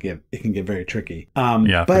music, it can get very tricky.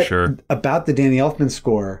 But for sure. About the Danny Elfman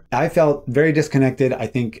score, I felt very disconnected. I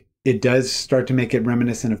think it does start to make it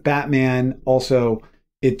reminiscent of Batman. Also,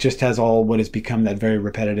 it just has all what has become that very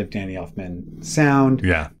repetitive Danny Elfman sound.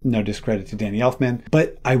 Yeah. No discredit to Danny Elfman.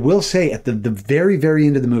 But I will say at the very, very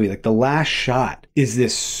end of the movie, like the last shot, is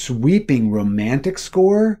this sweeping romantic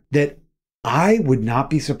score that I would not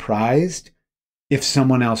be surprised if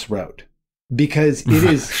someone else wrote. Because it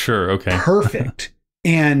is perfect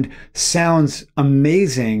and sounds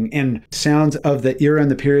amazing and sounds of the era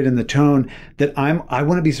and the period and the tone that I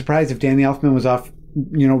wouldn't be surprised if Danny Elfman was off,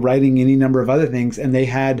 writing any number of other things, and they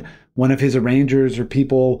had one of his arrangers or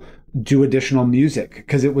people do additional music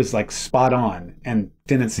because it was like spot on and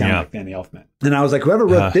didn't sound like Danny Elfman. And I was like, whoever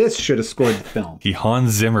wrote this should have scored the film. He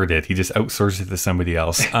Hans Zimmered it. He just outsourced it to somebody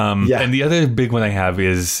else. And the other big one I have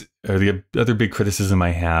is, or the other big criticism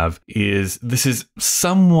I have is, this is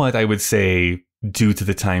somewhat, I would say, due to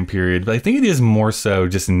the time period, but I think it is more so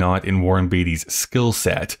just not in Warren Beatty's skill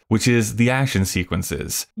set, which is the action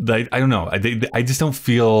sequences. I don't know. I just don't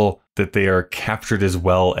feel that they are captured as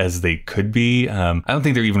well as they could be. I don't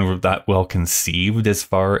think they're even that well conceived as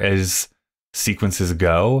far as sequences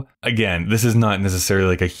go. Again, this is not necessarily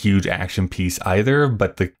like a huge action piece either,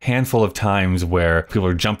 but the handful of times where people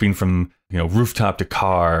are jumping from, rooftop to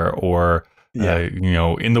car or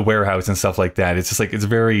in the warehouse and stuff like that. It's just like, it's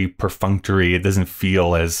very perfunctory. It doesn't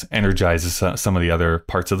feel as energized as some of the other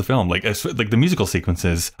parts of the film. Like the musical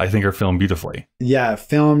sequences, I think, are filmed beautifully. Yeah,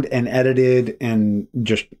 filmed and edited, and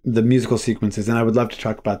just the musical sequences. And I would love to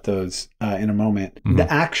talk about those in a moment. Mm-hmm.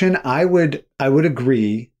 The action, I would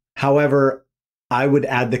agree. However, I would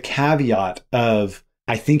add the caveat of,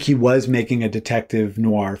 I think he was making a detective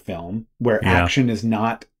noir film where action is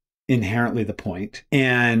not inherently the point.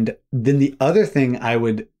 And then the other thing I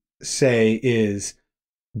would say is,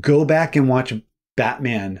 go back and watch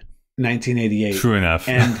Batman 1988. True enough.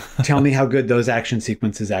 And tell me how good those action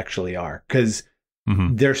sequences actually are, because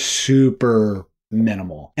they're super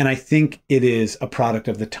minimal. And I think it is a product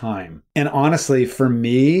of the time. And honestly, for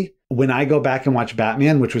me, when I go back and watch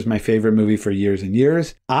Batman, which was my favorite movie for years and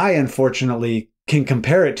years, I unfortunately can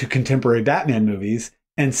compare it to contemporary Batman movies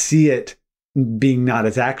and see it being not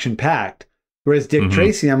as action-packed. Whereas Dick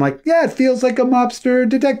Tracy, I'm like, yeah, it feels like a mobster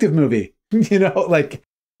detective movie.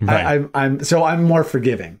 I'm more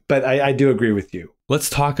forgiving, but I do agree with you. Let's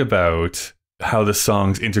talk about how the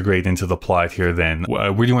songs integrate into the plot here then.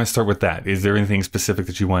 Where do you want to start with that? Is there anything specific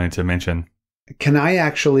that you wanted to mention? Can I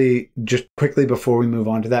actually, just quickly before we move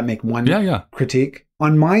on to that, make one critique?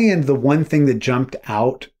 On my end, the one thing that jumped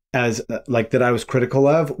out as that I was critical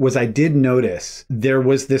of was, I did notice there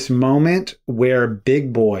was this moment where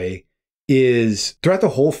Big Boy is, throughout the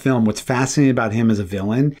whole film, what's fascinating about him as a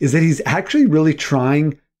villain is that he's actually really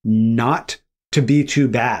trying not to be too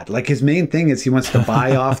bad. Like, his main thing is he wants to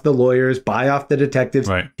buy off the lawyers, buy off the detectives.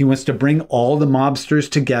 Right. He wants to bring all the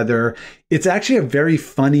mobsters together. It's actually a very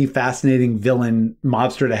funny, fascinating villain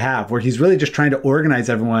mobster to have, where he's really just trying to organize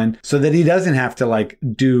everyone so that he doesn't have to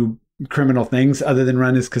do criminal things other than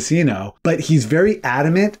run his casino. But he's very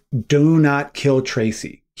adamant, do not kill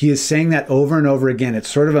Tracy. He is saying that over and over again. It's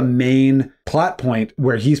sort of a main plot point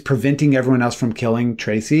where he's preventing everyone else from killing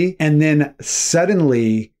Tracy. And then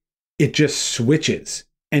suddenly it just switches.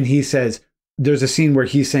 And he says, there's a scene where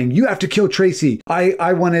he's saying, you have to kill Tracy.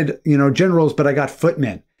 I wanted, generals, but I got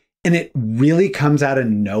footmen. And it really comes out of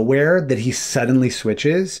nowhere that he suddenly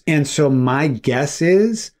switches. And so my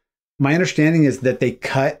understanding is that they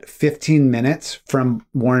cut 15 minutes from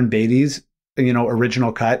Warren Beatty's,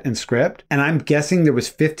 original cut and script. And I'm guessing there was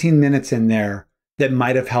 15 minutes in there that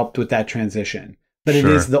might have helped with that transition. But It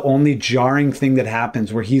is the only jarring thing that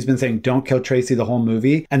happens, where he's been saying, don't kill Tracy the whole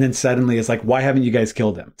movie. And then suddenly it's like, why haven't you guys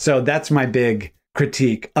killed him? So that's my big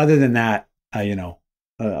critique. Other than that,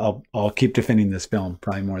 I'll keep defending this film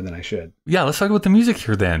probably more than I should. Yeah, let's talk about the music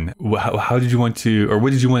here then. How did you want to, or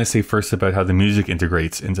what did you want to say first about how the music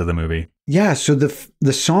integrates into the movie? Yeah, so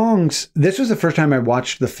the songs, this was the first time I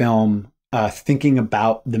watched the film thinking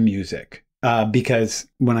about the music, because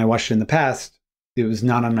when I watched it in the past, it was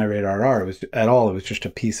not on my radar. It was just a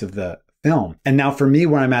piece of the film. And now for me,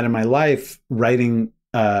 where I'm at in my life, writing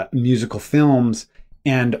musical films,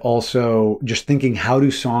 and also just thinking, how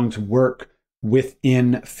do songs work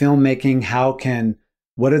within filmmaking.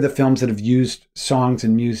 What are the films that have used songs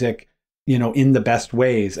and music, in the best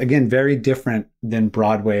ways? Again, very different than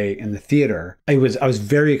Broadway and the theater. I was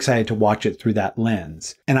very excited to watch it through that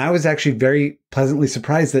lens. And I was actually very pleasantly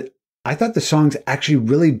surprised that I thought the songs actually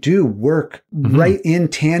really do work right in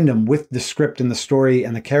tandem with the script and the story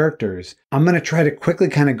and the characters. I'm going to try to quickly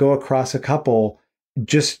kind of go across a couple,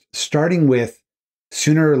 just starting with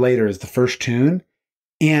Sooner or Later is the first tune.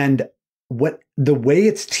 And the way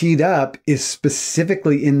it's teed up is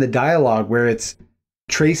specifically in the dialogue where it's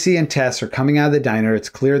Tracy and Tess are coming out of the diner. It's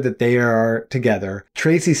clear that they are together.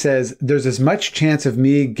 Tracy says, "There's as much chance of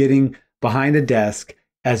me getting behind a desk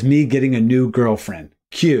as me getting a new girlfriend.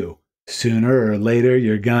 Cue. Sooner or later,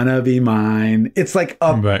 you're gonna be mine." It's like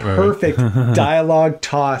a perfect dialogue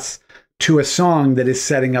toss to a song that is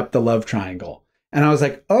setting up the love triangle. And I was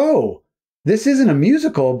like, oh, this isn't a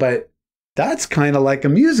musical, but that's kind of like a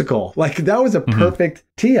musical. Like that was a perfect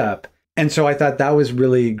tee up. And so I thought that was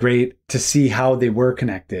really great to see how they were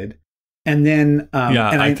connected. And then,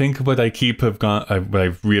 I think what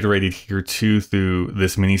I've reiterated here too through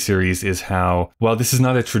this miniseries is how, well, this is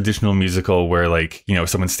not a traditional musical where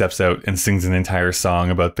someone steps out and sings an entire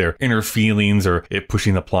song about their inner feelings or it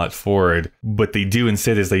pushing the plot forward. What they do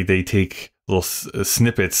instead is they take little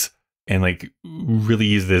snippets and really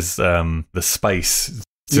use this, the spice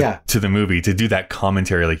to the movie to do that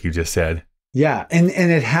commentary, like you just said. Yeah. And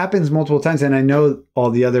it happens multiple times. And I know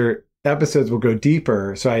all the other episodes will go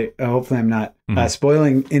deeper, so hopefully I'm not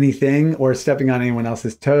spoiling anything or stepping on anyone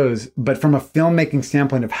else's toes. But from a filmmaking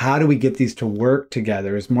standpoint of how do we get these to work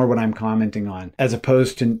together is more what I'm commenting on, as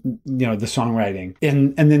opposed to the songwriting.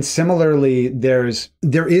 And then similarly, there is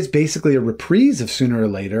basically a reprise of Sooner or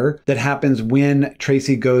Later that happens when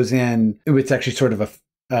Tracy goes in. It's actually sort of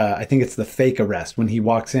I think it's the fake arrest when he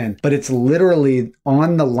walks in, but it's literally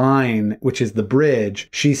on the line, which is the bridge.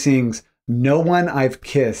 She sings, "No one I've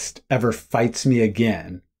kissed ever fights me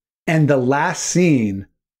again." And the last scene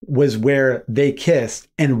was where they kissed.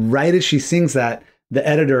 And right as she sings that, the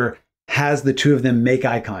editor has the two of them make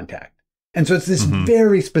eye contact. And so it's this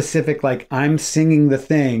very specific, I'm singing the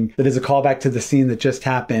thing that is a callback to the scene that just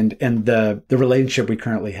happened and the relationship we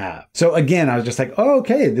currently have. So again, I was just like, oh,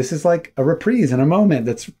 okay, this is like a reprise and a moment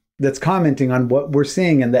that's commenting on what we're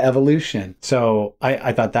seeing and the evolution. So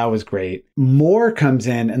I thought that was great. More comes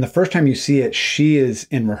in, and the first time you see it, she is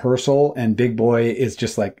in rehearsal and Big Boy is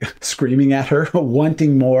just screaming at her,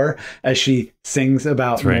 wanting more as she sings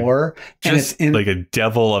about more. And just it's like a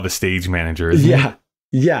devil of a stage manager, isn't it?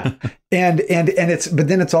 Yeah. And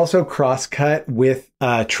it's also cross-cut with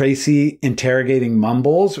Tracy interrogating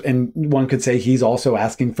Mumbles. And one could say he's also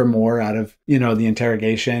asking for more out of, the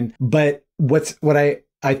interrogation. But what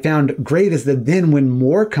I found great is that then when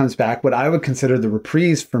Moore comes back, what I would consider the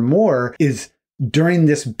reprise for Moore is during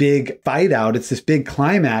this big fight out, it's this big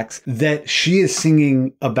climax that she is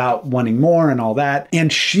singing about wanting more and all that.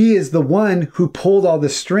 And she is the one who pulled all the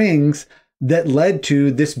strings that led to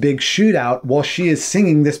this big shootout while she is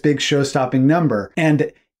singing this big show-stopping number.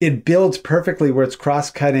 And it builds perfectly where it's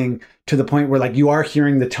cross-cutting to the point where you are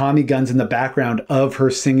hearing the Tommy guns in the background of her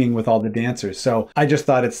singing with all the dancers. So I just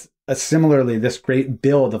thought it's similarly this great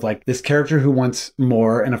build of this character who wants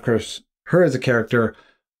more. And of course, her as a character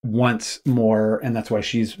wants more. And that's why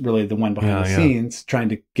she's really the one behind the scenes, trying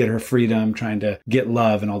to get her freedom, trying to get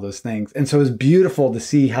love and all those things. And so it was beautiful to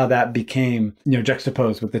see how that became,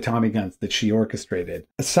 juxtaposed with the Tommy guns that she orchestrated.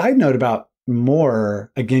 A side note about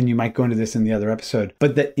Moore, again, you might go into this in the other episode,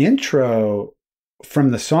 but the intro from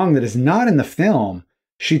the song that is not in the film,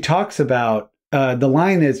 she talks about, the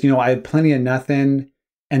line is, I had plenty of nothing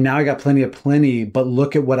and now I got plenty of plenty, but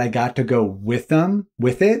look at what I got to go with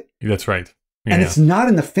it. That's right. Yeah. And it's not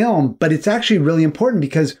in the film, but it's actually really important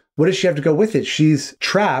because what does she have to go with it? She's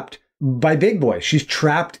trapped by Big Boy. She's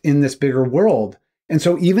trapped in this bigger world. And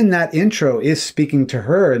so even that intro is speaking to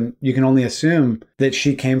her, and you can only assume that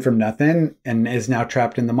she came from nothing and is now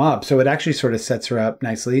trapped in the mob. So it actually sort of sets her up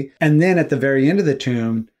nicely. And then at the very end of the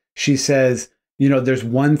tune, she says, there's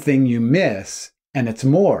one thing you miss, and it's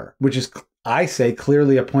more, which is, I say,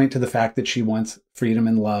 clearly a point to the fact that she wants freedom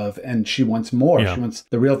and love, and she wants more. Yeah. She wants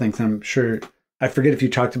the real things. And I'm sure, I forget if you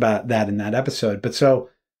talked about that in that episode, but so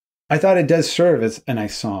I thought it does serve as a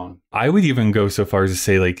nice song. I would even go so far as to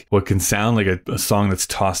say what can sound like a song that's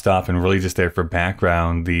tossed off and really just there for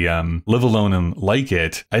background, the Live Alone and Like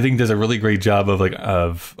It, I think does a really great job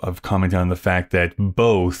of commenting on the fact that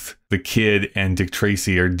both the kid and Dick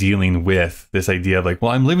Tracy are dealing with this idea of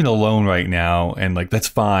well, I'm living alone right now and that's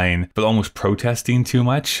fine, but almost protesting too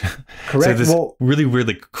much. Correct. So this really weird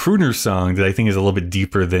crooner song that I think is a little bit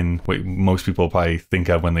deeper than what most people probably think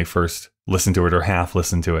of when they first listen to it or half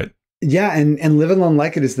listen to it. Yeah, and Live Alone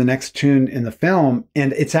Like It is the next tune in the film.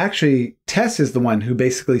 And it's actually, Tess is the one who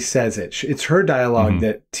basically says it. It's her dialogue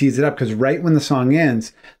that tees it up, because right when the song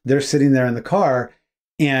ends, they're sitting there in the car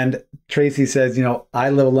and Tracy says, you know, I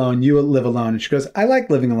live alone, you live alone. And she goes, I like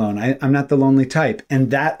living alone. I'm not the lonely type. And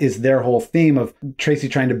that is their whole theme of Tracy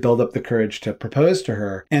trying to build up the courage to propose to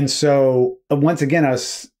her. And so once again, I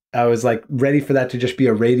was like ready for that to just be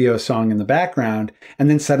a radio song in the background. And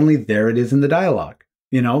then suddenly there it is in the dialogue.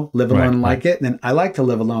 You know, live alone and like it. And then I like to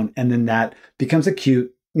live alone. And then that becomes a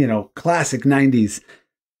cute, you know, classic 90s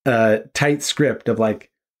tight script of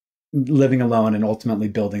like living alone and ultimately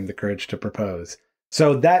building the courage to propose.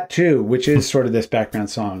 So that too, which is sort of this background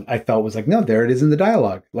song, I felt was like, no, there it is in the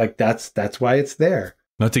dialogue. Like that's why it's there.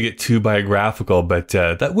 Not to get too biographical, but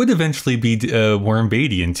that would eventually be Warren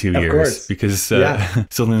Beatty in 2 years. Course. Because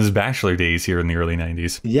still in his bachelor days here in the early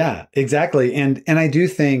 90s. Yeah, exactly. And I do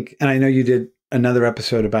think, and I know you did another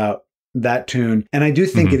episode about that tune. And I do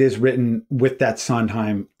think it is written with that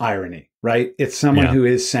Sondheim irony, right? It's someone who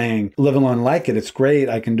is saying, live alone, like it. It's great.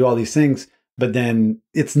 I can do all these things. But then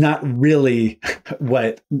it's not really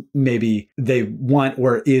what maybe they want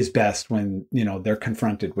or is best when, you know, they're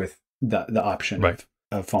confronted with the option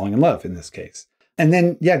of falling in love in this case. And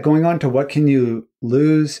then, going on to What Can You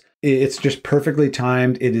Lose? It's just perfectly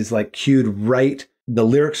timed. It is like cued right. The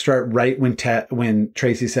lyrics start right when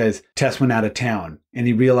Tracy says, Tess went out of town, and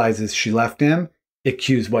he realizes she left him. It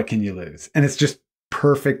cues What Can You Lose? And it's just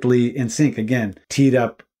perfectly in sync. Again, teed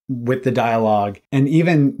up with the dialogue. And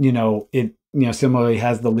even, it similarly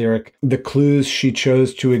has the lyric, the clues she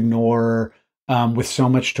chose to ignore, with so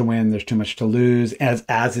much to win, there's too much to lose,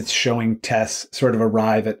 as it's showing Tess sort of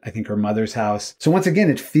arrive at, I think, her mother's house. So once again,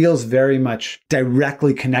 it feels very much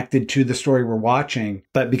directly connected to the story we're watching.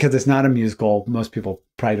 But because it's not a musical, most people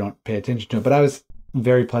probably don't pay attention to it. But I was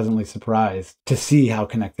very pleasantly surprised to see how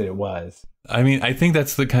connected it was. I mean, I think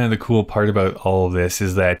that's the kind of the cool part about all of this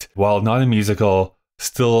is that while not a musical,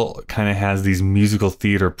 still kind of has these musical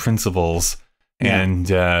theater principles. Yeah.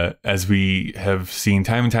 And as we have seen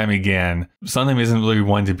time and time again, Sondheim isn't really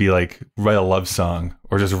one to be like, write a love song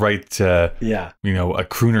or just write, a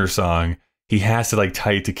crooner song. He has to like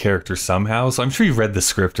tie it to character somehow. So I'm sure you've read the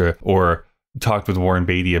script or talked with Warren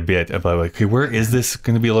Beatty a bit about like, okay, where is this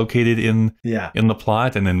going to be located in the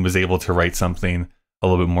plot? And then was able to write something a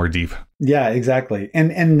little bit more deep. Yeah, exactly. And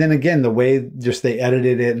then again, the way just they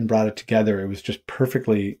edited it and brought it together, it was just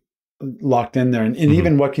perfectly locked in there. And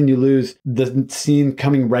even What Can You Lose? The scene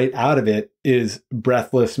coming right out of it is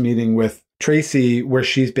Breathless meeting with Tracy, where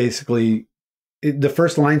she's basically, the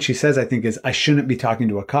first line she says, I think, is, I shouldn't be talking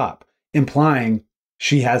to a cop, implying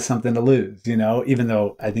she has something to lose, even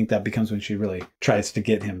though I think that becomes when she really tries to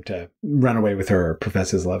get him to run away with her or profess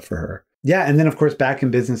his love for her. Yeah. And then, of course, Back in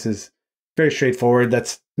Business is very straightforward.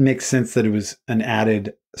 That makes sense that it was an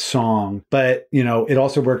added song, but, it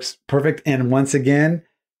also works perfect. And once again,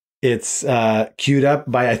 it's queued up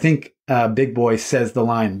by, I think, Big Boy says the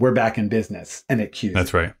line, we're back in business, and it cues.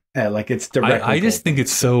 That's right. Like it's directly. I just think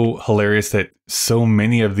it's so hilarious that so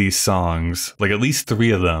many of these songs, like at least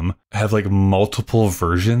 3 of them, have like multiple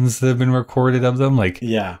versions that have been recorded of them. Like,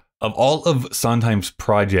 of all of Sondheim's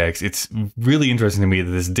projects, it's really interesting to me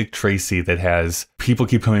that this Dick Tracy that has people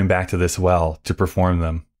keep coming back to this well to perform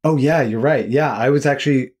them. Oh, yeah, you're right. Yeah, I was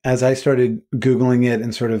actually, as I started Googling it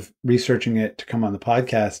and sort of researching it to come on the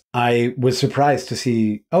podcast, I was surprised to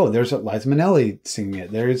see, there's Liza Minnelli singing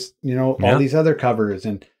it. There's, all these other covers.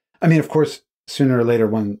 And I mean, of course, sooner or later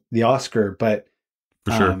won the Oscar, but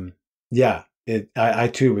for sure. I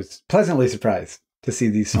too was pleasantly surprised to see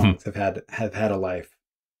these songs have had a life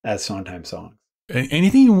as Sondheim songs.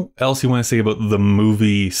 Anything else you want to say about the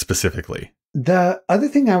movie specifically? The other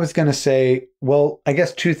thing I was going to say, well, I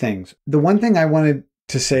guess 2 things. The one thing I wanted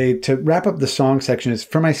to say to wrap up the song section is,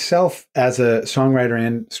 for myself as a songwriter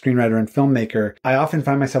and screenwriter and filmmaker, I often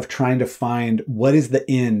find myself trying to find what is the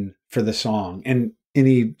in for the song. And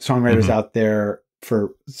any songwriters out there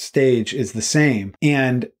for stage is the same.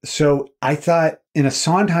 And so I thought in a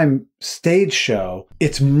Sondheim stage show,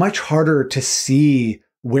 it's much harder to see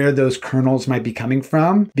where those kernels might be coming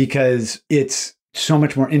from because it's so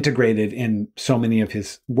much more integrated in so many of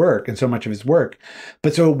his work and so much of his work.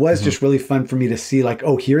 But so it was just really fun for me to see like,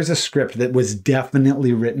 here's a script that was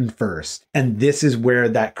definitely written first. And this is where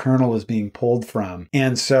that kernel is being pulled from.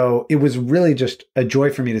 And so it was really just a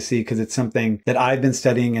joy for me to see, because it's something that I've been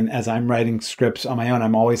studying. And as I'm writing scripts on my own,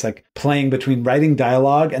 I'm always like playing between writing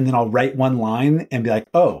dialogue and then I'll write one line and be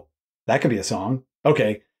like, that could be a song.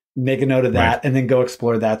 Okay. Make a note of that and then go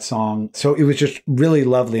explore that song. So it was just really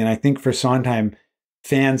lovely. And I think for Sondheim,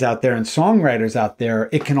 fans out there and songwriters out there,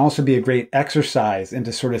 it can also be a great exercise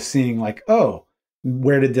into sort of seeing like, oh,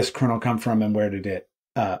 where did this kernel come from and where did it,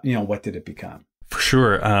 what did it become? For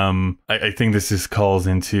sure. I think this just calls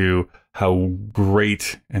into how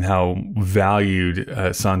great and how valued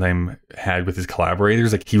Sondheim had with his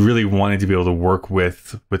collaborators. Like, he really wanted to be able to work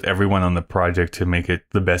with everyone on the project to make it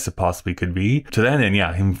the best it possibly could be. To that end,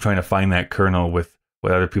 yeah, him trying to find that kernel with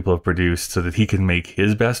what other people have produced so that he can make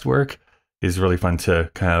his best work is really fun to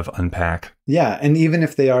kind of unpack. Yeah, and even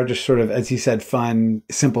if they are just sort of, as he said, fun,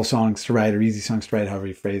 simple songs to write or easy songs to write, however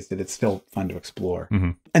he phrased it, it's still fun to explore. Mm-hmm.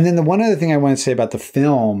 And then the one other thing I want to say about the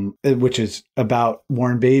film, which is about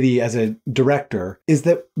Warren Beatty as a director, is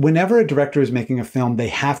that whenever a director is making a film, they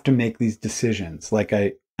have to make these decisions, like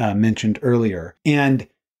I mentioned earlier. And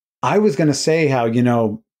I was going to say how,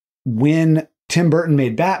 when Tim Burton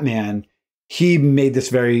made Batman, he made this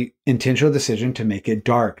very intentional decision to make it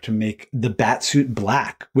dark, to make the Batsuit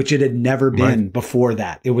black, which it had never been before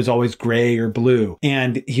that. It was always gray or blue.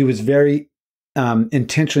 And he was very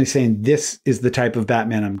intentionally saying, this is the type of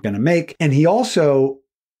Batman I'm going to make. And he also,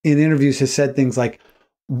 in interviews, has said things like,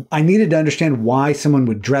 I needed to understand why someone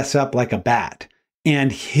would dress up like a bat.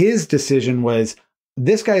 And his decision was,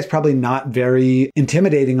 this guy is probably not very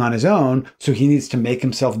intimidating on his own, so he needs to make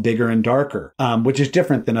himself bigger and darker, which is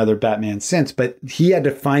different than other Batman since. But he had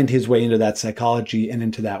to find his way into that psychology and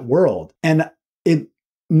into that world. And it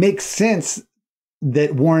makes sense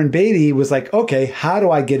that Warren Beatty was like, okay, how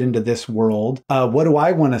do I get into this world? What do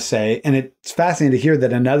I want to say? And it's fascinating to hear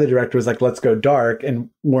that another director was like, let's go dark. And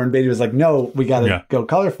Warren Beatty was like, no, we got to go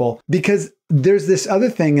colorful. Because there's this other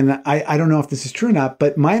thing, and I don't know if this is true or not,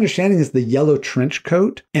 but my understanding is the yellow trench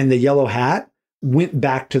coat and the yellow hat went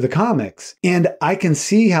back to the comics. And I can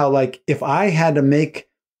see how, like, if I had to make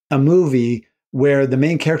a movie where the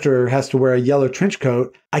main character has to wear a yellow trench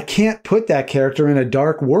coat, I can't put that character in a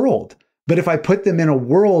dark world. But if I put them in a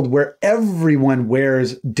world where everyone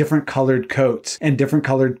wears different colored coats and different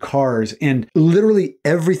colored cars, and literally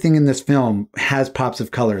everything in this film has pops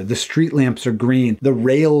of color. The street lamps are green. The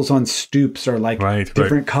rails on stoops are like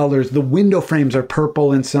different colors. The window frames are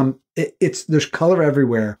purple and there's color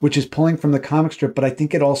everywhere, which is pulling from the comic strip. But I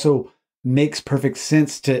think it also makes perfect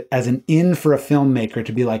sense as an in for a filmmaker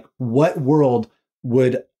to be like, what world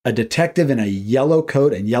would a detective in a yellow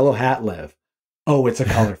coat and yellow hat live? Oh, it's a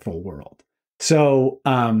colorful world. So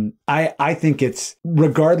I think it's,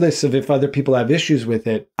 regardless of if other people have issues with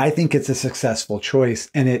it, I think it's a successful choice,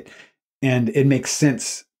 and it makes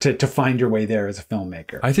sense to find your way there as a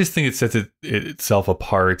filmmaker. I just think it sets itself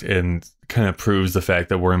apart and kind of proves the fact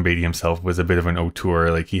that Warren Beatty himself was a bit of an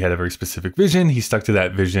auteur. Like, he had a very specific vision. He stuck to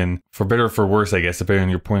that vision, for better or for worse, I guess, depending on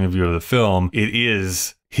your point of view of the film. It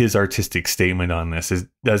is his artistic statement on this. It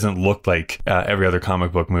doesn't look like every other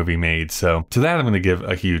comic book movie made. So to that, I'm going to give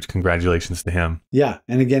a huge congratulations to him. Yeah.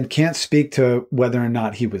 And again, can't speak to whether or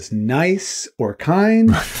not he was nice or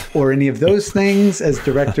kind or any of those things, as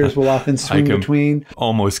directors will often swing between.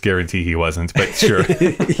 Almost guarantee he wasn't, but sure.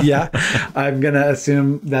 Yeah. I'm going to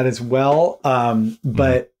assume that as well.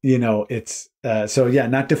 But, it's so, yeah,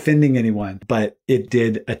 not defending anyone, but it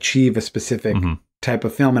did achieve a specific type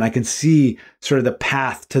of film. And I can see sort of the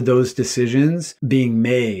path to those decisions being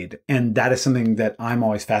made. And that is something that I'm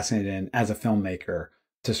always fascinated in as a filmmaker,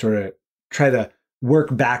 to sort of try to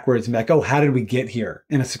work backwards and be like, oh, how did we get here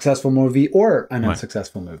in a successful movie or an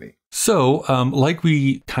unsuccessful movie? So, like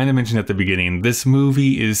we kind of mentioned at the beginning, this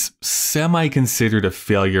movie is semi-considered a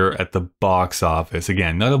failure at the box office.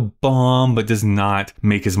 Again, not a bomb, but does not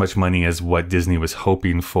make as much money as what Disney was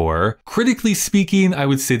hoping for. Critically speaking, I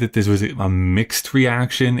would say that this was a mixed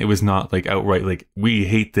reaction. It was not like outright like, we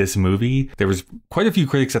hate this movie. There was quite a few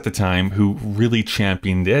critics at the time who really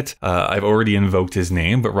championed it. I've already invoked his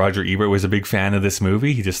name, but Roger Ebert was a big fan of this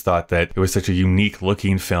movie. He just thought that it was such a unique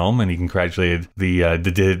looking film, and he congratulated the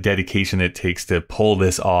dedication it takes to pull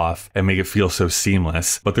this off and make it feel so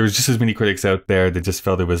seamless. But there's just as many critics out there that just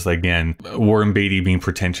felt it was, like, again, Warren Beatty being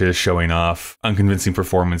pretentious, showing off unconvincing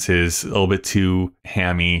performances, a little bit too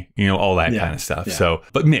hammy, all that kind of stuff. So,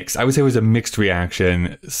 but mixed. I would say it was a mixed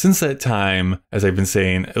reaction. Since that time, as I've been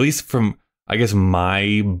saying, at least from, I guess,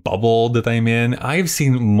 my bubble that I'm in, I've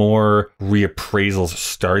seen more reappraisals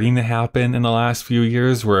starting to happen in the last few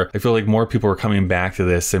years, where I feel like more people are coming back to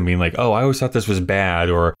this and being like, oh, I always thought this was bad,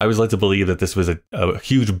 or I was led to believe that this was a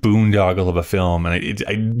huge boondoggle of a film. And it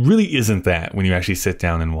really isn't that when you actually sit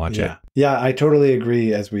down and watch it. Yeah, I totally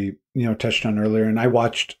agree, as we touched on earlier. And I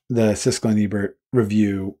watched the Siskel and Ebert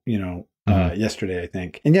review, yesterday, I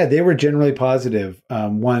think. And yeah, they were generally positive,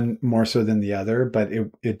 one more so than the other, but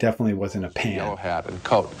it definitely wasn't a pan. Yellow hat and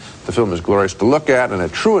coat. The film is glorious to look at and a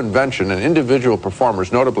true invention, and individual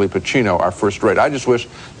performers, notably Pacino, are first rate. I just wish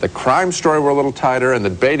the crime story were a little tighter and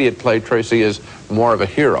that Beatty had played Tracy is more of a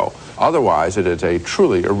hero. Otherwise, it is a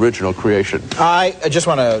truly original creation. I just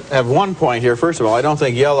want to have one point here. First of all, I don't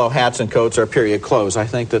think yellow hats and coats are period clothes. I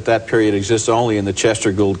think that period exists only in the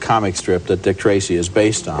Chester Gould comic strip that Dick Tracy is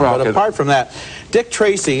based on. Well, but apart from that, Dick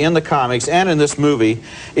Tracy in the comics and in this movie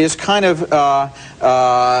is kind of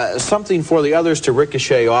something for the others to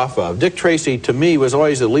ricochet off of. Dick Tracy, to me, was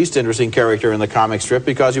always the least interesting character in the comic strip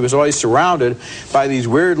because he was always surrounded by these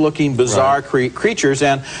weird-looking, bizarre creatures.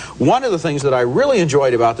 And one of the things that I really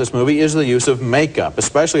enjoyed about this movie is the use of makeup,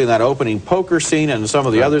 especially in that opening poker scene and some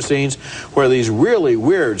of the other scenes where these really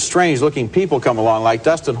weird, strange-looking people come along, like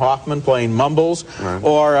Dustin Hoffman playing Mumbles,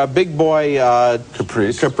 or Big Boy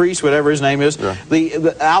Caprice, whatever his name is.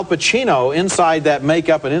 The Al Pacino inside that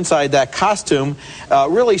makeup and inside that costume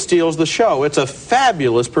really steals the show. It's a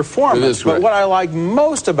fabulous performance. It is great. But what I liked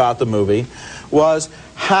most about the movie was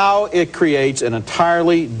how it creates an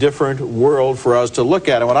entirely different world for us to look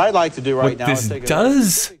at. And what I'd like to do right now is take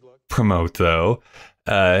promote, though,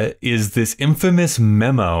 is this infamous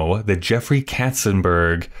memo that Jeffrey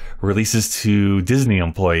Katzenberg releases to Disney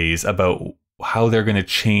employees about how they're going to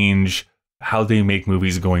change how they make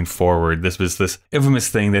movies going forward. This was this infamous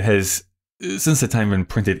thing that has, since the time, been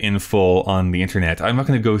printed in full on the internet. I'm not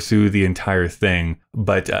going to go through the entire thing,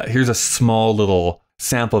 but here's a small little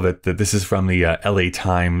sample of it. That this is from the LA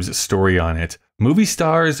Times story on it. Movie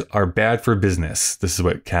stars are bad for business. This is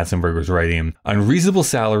what Katzenberg was writing. Unreasonable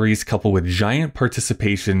salaries coupled with giant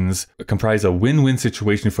participations comprise a win-win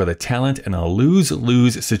situation for the talent and a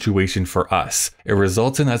lose-lose situation for us. It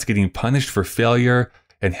results in us getting punished for failure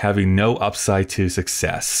and having no upside to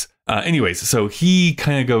success. Anyways, so he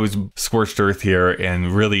kind of goes scorched earth here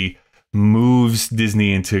and really moves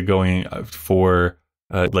Disney into going for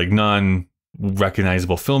like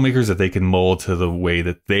non-recognizable filmmakers that they can mold to the way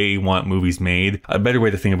that they want movies made. A better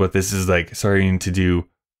way to think about this is like starting to do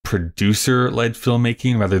producer-led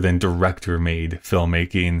filmmaking rather than director-made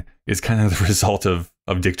filmmaking is kind of the result of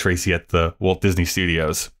Dick Tracy at the Walt Disney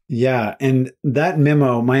Studios. Yeah, and that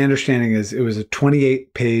memo, my understanding is it was a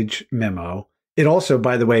 28-page memo. It also,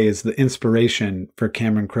 by the way, is the inspiration for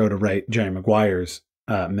Cameron Crowe to write Jerry Maguire's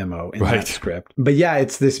memo in that script. But yeah,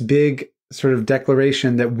 it's this big sort of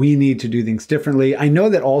declaration that we need to do things differently. I know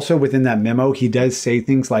that also within that memo, he does say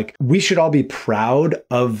things like, we should all be proud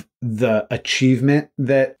of the achievement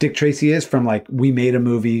that Dick Tracy is from, like, we made a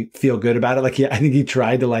movie, feel good about it. Like, I think he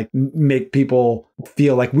tried to like make people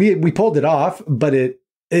feel like we pulled it off, but it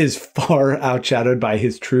is far outshadowed by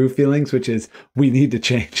his true feelings, which is we need to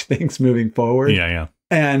change things moving forward. Yeah.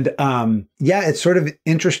 And yeah, it's sort of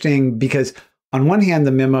interesting because on one hand,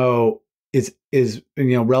 the memo is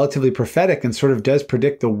relatively prophetic and sort of does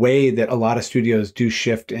predict the way that a lot of studios do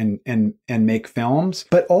shift and make films.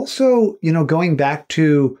 But also, going back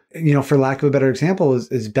to, for lack of a better example,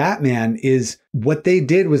 is Batman, is what they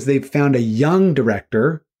did was they found a young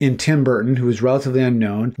director in Tim Burton, who was relatively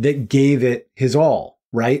unknown, that gave it his all.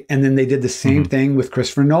 Right. And then they did the same thing with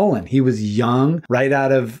Christopher Nolan. He was young, right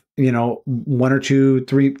out of, one or two,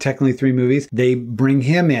 technically three movies. They bring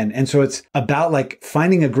him in. And so it's about like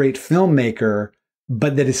finding a great filmmaker,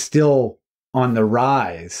 but that is still on the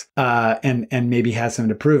rise and maybe has something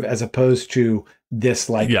to prove, as opposed to this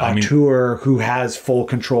auteur who has full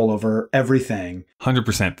control over everything.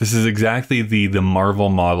 100%. This is exactly the Marvel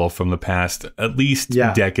model from the past at least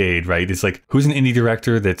decade, right? It's like, who's an indie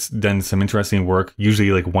director that's done some interesting work,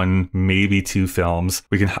 usually like one, maybe two films.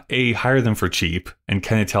 We can hire them for cheap and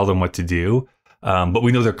kind of tell them what to do. But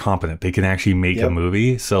we know they're competent. They can actually make a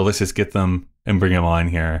movie. So let's just get them and bring them on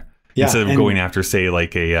here. Yeah, instead of going after, say,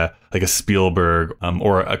 like a Spielberg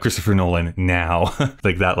or a Christopher Nolan now,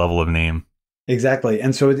 like that level of name. Exactly.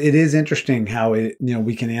 And so it is interesting how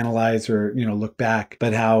we can analyze or, look back,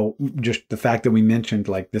 but how just the fact that we mentioned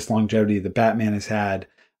like this longevity that Batman has had,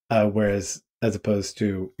 whereas as opposed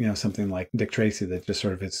to, something like Dick Tracy that just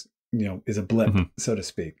sort of is a blip, so to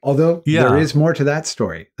speak. Although there is more to that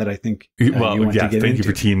story that I think you want to get into. Thank you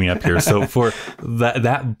for teeing me up here. So for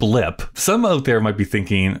that blip, some out there might be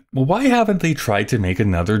thinking, well, why haven't they tried to make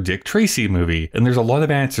another Dick Tracy movie? And there's a lot of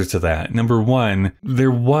answers to that. Number one,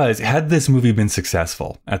 had this movie been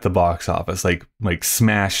successful at the box office, like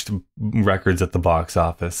smashed records at the box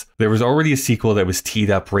office, there was already a sequel that was teed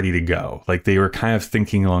up, ready to go. Like they were kind of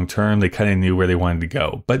thinking long term. They kind of knew where they wanted to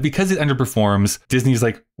go. But because it underperforms, Disney's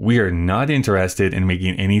like, we are not interested in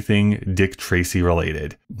making anything Dick Tracy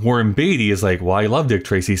related. Warren Beatty is like, well, I love Dick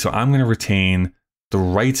Tracy, so I'm going to retain the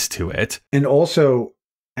rights to it. And also,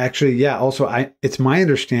 actually, yeah, also, it's my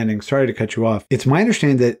understanding, sorry to cut you off, it's my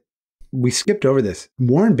understanding that we skipped over this.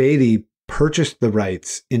 Warren Beatty purchased the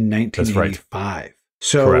rights in 1985. Right.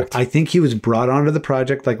 So correct. I think he was brought onto the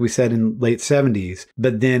project, like we said, in late 70s.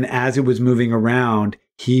 But then as it was moving around,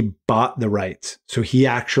 he bought the rights. So he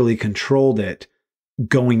actually controlled it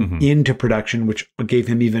going into production, which gave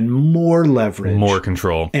him even more leverage. More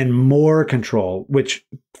control. And more control, which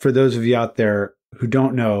for those of you out there who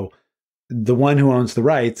don't know, the one who owns the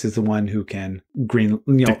rights is the one who can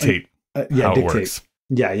dictate how it works.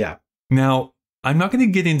 Yeah. Now, I'm not going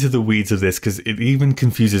to get into the weeds of this because it even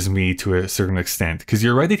confuses me to a certain extent. Because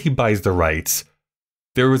you're right that he buys the rights.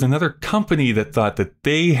 There was another company that thought that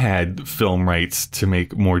they had film rights to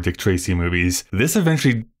make more Dick Tracy movies. This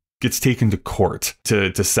eventually gets taken to court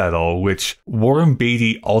to settle, which Warren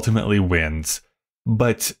Beatty ultimately wins.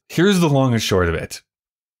 But here's the long and short of it.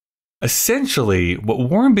 Essentially, what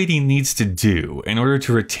Warren Beatty needs to do in order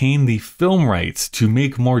to retain the film rights to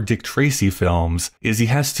make more Dick Tracy films is he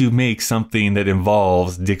has to make something that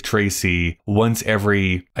involves Dick Tracy once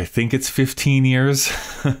every, I think it's 15 years.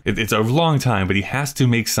 It's a long time, but he has to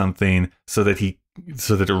make something so that it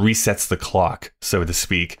resets the clock, so to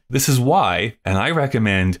speak. This is why, and I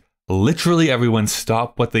recommend literally everyone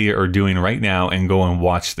stop what they are doing right now and go and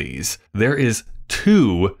watch these. There is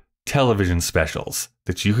 2 television specials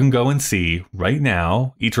that you can go and see right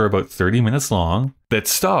now, each are about 30 minutes long, that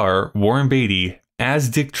star Warren Beatty as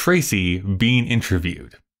Dick Tracy being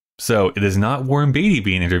interviewed. So it is not Warren Beatty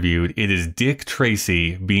being interviewed, it is Dick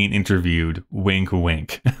Tracy being interviewed, wink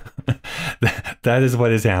wink. That is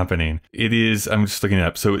what is happening. It is, I'm just looking it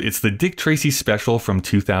up, so it's the Dick Tracy special from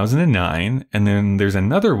 2009, and then there's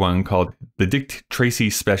another one called the Dick Tracy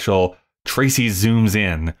special, Tracy Zooms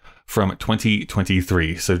In, from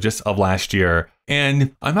 2023, so just of last year.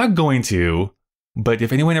 And I'm not going to, but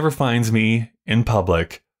if anyone ever finds me in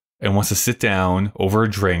public and wants to sit down over a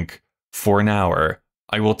drink for an hour,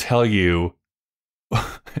 I will tell you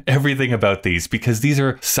everything about these, because these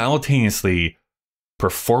are simultaneously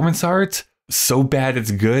performance art, so bad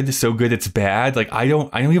it's good, so good it's bad. Like I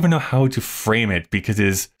don't even know how to frame it, because it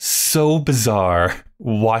is so bizarre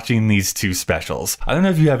watching these 2 specials. I don't know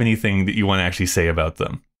if you have anything that you want to actually say about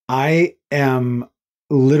them. I am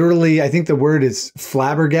literally, I think the word is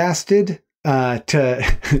flabbergasted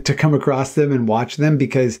to come across them and watch them,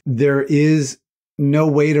 because there is no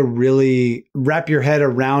way to really wrap your head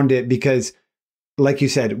around it, because like you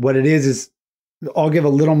said, what it is I'll give a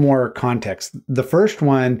little more context. The first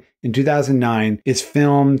one in 2009 is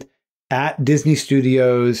filmed at Disney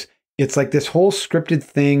Studios. It's like this whole scripted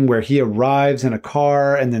thing where he arrives in a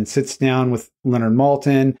car and then sits down with Leonard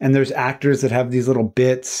Maltin, and there's actors that have these little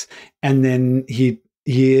bits, and then he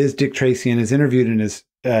is Dick Tracy and is interviewed and is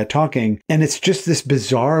talking, and it's just this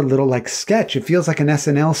bizarre little like sketch. It feels like an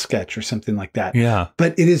SNL sketch or something like that. Yeah,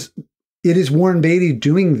 but it is Warren Beatty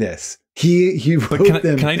doing this. He wrote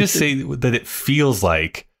them. Can I just say that it feels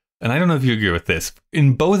like, and I don't know if you agree with this,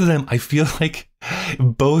 in both of them, I feel like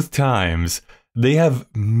both times they have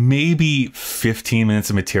maybe 15 minutes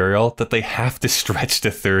of material that they have to stretch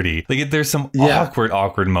to 30. Like there's some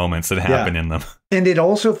awkward moments that happen in them. And it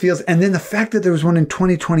also feels, and then the fact that there was one in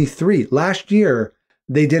 2023, last year,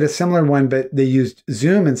 they did a similar one, but they used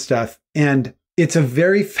Zoom and stuff. And it's a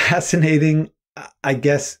very fascinating, I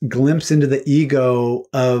guess, glimpse into the ego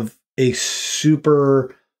of a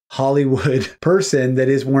super Hollywood person that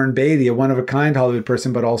is Warren Beatty, a one-of-a-kind Hollywood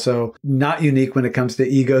person, but also not unique when it comes to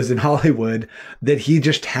egos in Hollywood, that he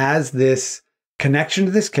just has this connection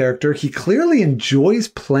to this character. He clearly enjoys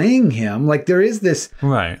playing him. Like there is this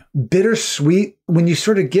bittersweet, when you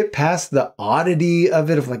sort of get past the oddity of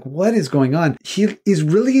it, of like, what is going on? He is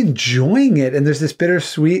really enjoying it. And there's this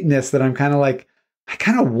bittersweetness that I'm kind of like, I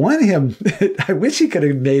kind of want him. I wish he could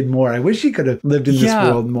have made more. I wish he could have lived in this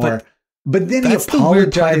world more. But then he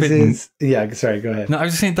apologizes. Yeah, sorry, go ahead. No, I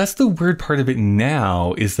was just saying, that's the weird part of it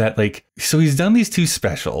now, is that like, so he's done these 2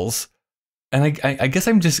 specials, and I guess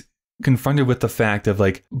I'm just confronted with the fact of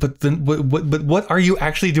like, but then what are you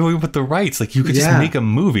actually doing with the rights? Like you could just make a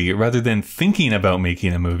movie rather than thinking about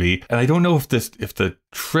making a movie. And I don't know if the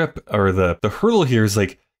trip or the hurdle here is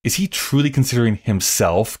like, is he truly considering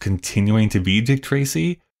himself continuing to be Dick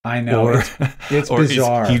Tracy? I know, it's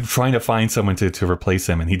bizarre. Is he trying to find someone to replace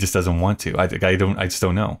him, and he just doesn't want to? I just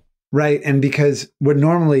don't know. Right, and because what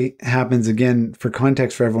normally happens, again, for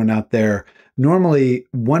context for everyone out there, normally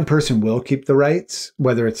one person will keep the rights,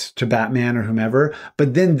 whether it's to Batman or whomever,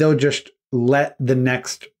 but then they'll just let the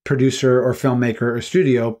next producer or filmmaker or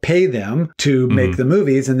studio pay them to make the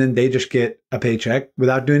movies, and then they just get a paycheck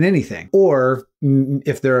without doing anything. Or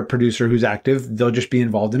if they're a producer who's active, they'll just be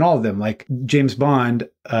involved in all of them. Like James Bond,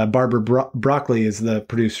 Barbara Broccoli is the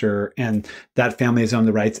producer, and that family has owned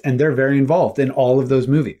the rights, and they're very involved in all of those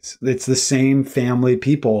movies. It's the same family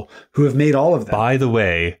people who have made all of them. By the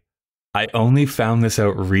way, I only found this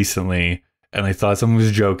out recently, and I thought someone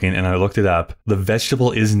was joking, and I looked it up. The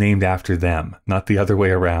vegetable is named after them, not the other way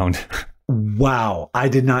around. Wow. I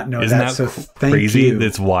did not know Isn't that. that So thank crazy? you.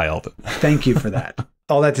 It's wild. Thank you for that.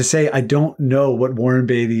 All that to say, I don't know what Warren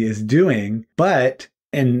Beatty is doing,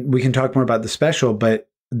 and we can talk more about the special, but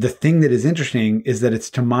the thing that is interesting is that it's,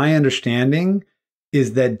 to my understanding,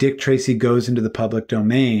 is that Dick Tracy goes into the public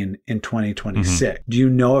domain in 2026. Do you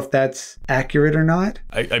know if that's accurate or not?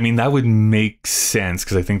 I mean, that would make sense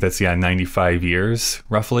because I think that's 95 years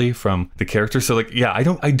roughly from the character. So I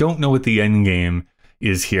don't know what the end game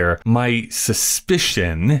is here. My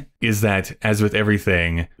suspicion is that, as with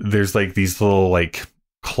everything, there's these little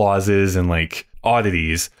clauses and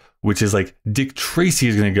oddities, which is Dick Tracy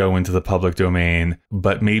is going to go into the public domain,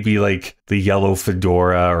 but maybe the yellow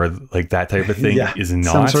fedora or that type of thing is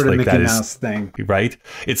not. Some sort of Mickey Mouse thing. Right?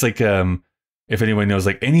 It's if anyone knows,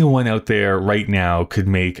 anyone out there right now could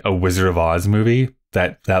make a Wizard of Oz movie.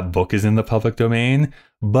 That book is in the public domain,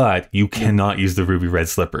 but you cannot use the ruby red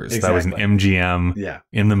slippers. Exactly. That was an MGM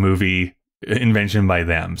in the movie. Invention by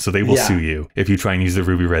them, so they will sue you if you try and use the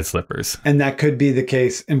ruby red slippers. And that could be the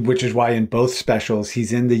case, and which is why in both specials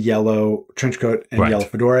he's in the yellow trench coat and yellow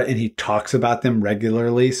fedora, and he talks about them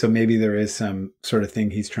regularly. So maybe there is some sort of thing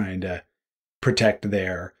he's trying to protect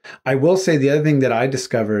there. I will say the other thing that I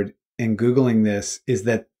discovered in Googling this is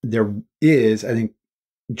that there is, I think,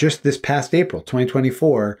 just this past April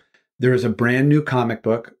 2024, there is a brand new comic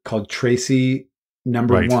book called Tracy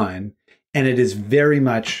 #1, and it is very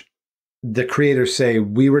much, the creators say,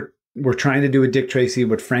 we're trying to do a Dick Tracy,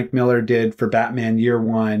 what Frank Miller did for Batman Year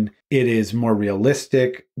One. It is more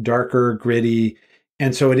realistic, darker, gritty.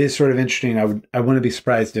 And so it is sort of interesting. I wouldn't be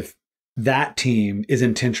surprised if that team is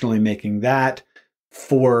intentionally making that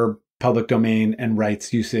for public domain and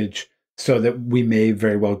rights usage, so that we may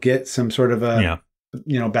very well get some sort of a,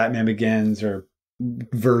 Batman Begins or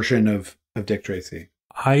version of Dick Tracy.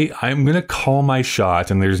 I'm going to call my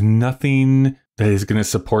shot, and there's nothing that is going to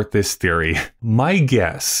support this theory. My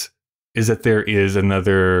guess is that there is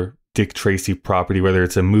another Dick Tracy property, whether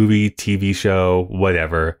it's a movie, TV show,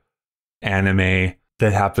 whatever, anime,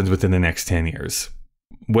 that happens within the next 10 years.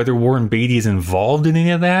 Whether Warren Beatty is involved in any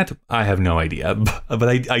of that, I have no idea. But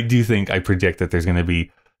I predict that there's going to be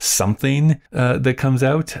something that comes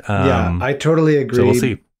out. I totally agree. So we'll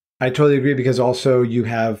see. I totally agree, because also you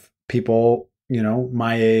have people,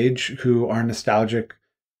 my age, who are nostalgic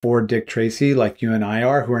for Dick Tracy, like you and I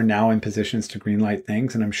are, who are now in positions to greenlight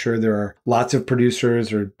things. And I'm sure there are lots of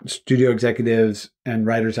producers or studio executives and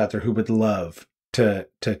writers out there who would love to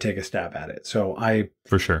take a stab at it. So I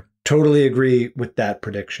for sure totally agree with that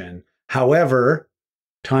prediction. However,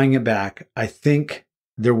 tying it back, I think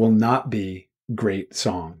there will not be great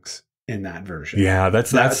songs in that version. Yeah,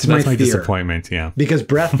 that's my disappointment. Yeah, because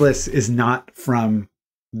Breathless is not from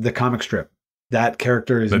the comic strip. That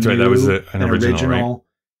character is That was an original, right?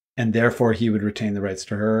 And therefore he would retain the rights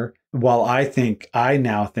to her. While I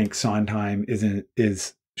now think Sondheim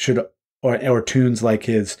should tunes like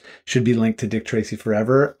his should be linked to Dick Tracy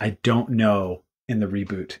forever. I don't know in the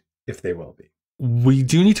reboot if they will be. We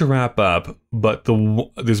do need to wrap up, but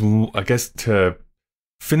there's, I guess, to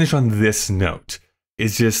finish on this note,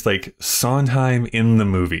 is just Sondheim in the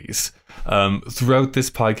movies. Throughout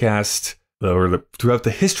this podcast, throughout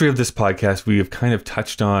the history of this podcast, we have kind of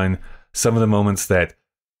touched on some of the moments that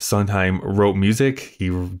Sondheim wrote music. He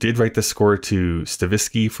did write the score to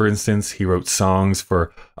Stavisky, for instance. He wrote songs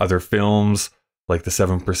for other films like The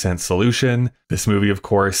 7% Solution, this movie, of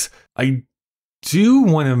course. I do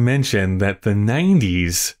want to mention that the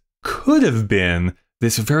 90s could have been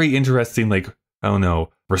this very interesting,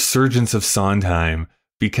 resurgence of Sondheim,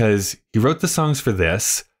 because he wrote the songs for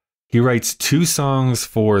this. He writes 2 songs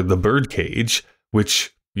for The Birdcage,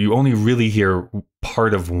 which you only really hear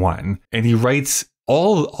part of one. And he writes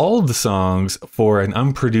all of the songs for an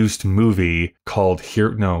unproduced movie called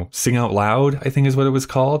Sing Out Loud, I think is what it was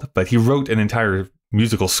called. But he wrote an entire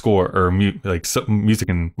musical score, or music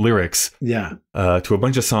and lyrics to a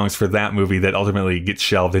bunch of songs for that movie that ultimately gets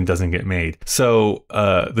shelved and doesn't get made. So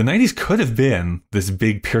the 90s could have been this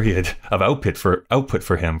big period of output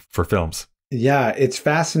for him for films. Yeah, it's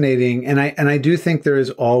fascinating. And I do think there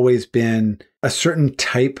has always been a certain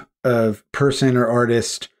type of person or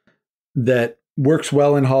artist that works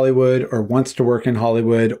well in Hollywood or wants to work in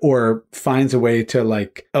Hollywood or finds a way to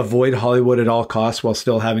like avoid Hollywood at all costs while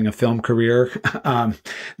still having a film career.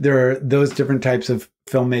 There are those different types of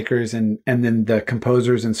filmmakers and then the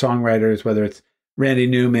composers and songwriters, whether it's Randy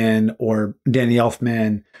Newman or Danny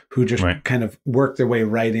Elfman, who just kind of work their way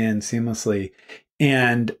right in seamlessly.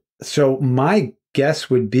 And so my guess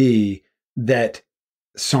would be that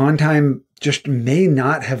Sondheim just may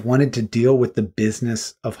not have wanted to deal with the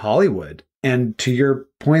business of Hollywood. And to your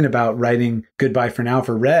point about writing Goodbye for Now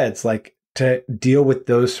for Reds, like to deal with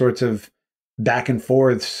those sorts of back and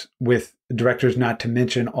forths with directors, not to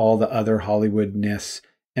mention all the other Hollywoodness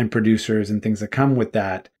and producers and things that come with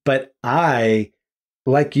that. But I,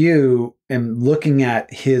 like you, am looking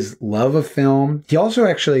at his love of film. He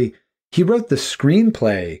also he wrote the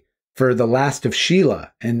screenplay for The Last of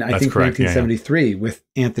Sheila in, I think, 1973 with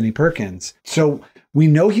Anthony Perkins. So we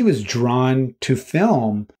know he was drawn to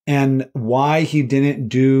film, and why he didn't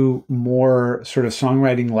do more sort of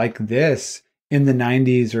songwriting like this in the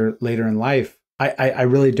 90s or later in life, I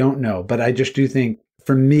really don't know. But I just do think,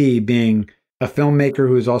 for me, being a filmmaker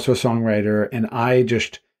who is also a songwriter, and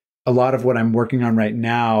a lot of what I'm working on right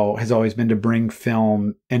now has always been to bring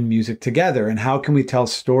film and music together. And how can we tell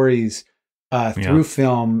stories through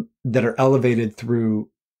film that are elevated through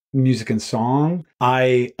music and song?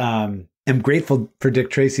 I am grateful for Dick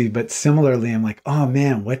Tracy, but similarly, I'm like, oh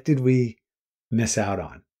man, what did we miss out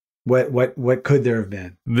on? What could there have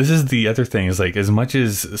been? This is the other thing, is like, as much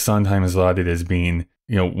as Sondheim is lauded as being,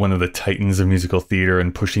 one of the titans of musical theater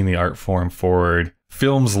and pushing the art form forward,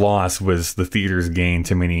 film's loss was the theater's gain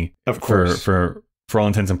to many, of course, for all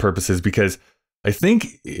intents and purposes, because I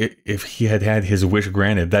think if he had had his wish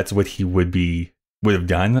granted, that's what he would have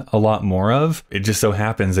done a lot more of. It just so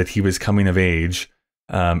happens that he was coming of age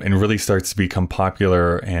and really starts to become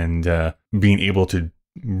popular and being able to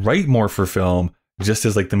write more for film, just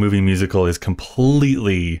as like the movie musical is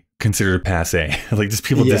completely considered passé. Like, just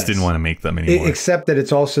people just didn't want to make them anymore. Except that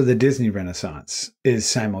it's also the Disney Renaissance is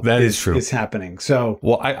simultaneous. That is true. Is happening. So,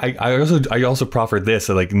 well, I also proffered this,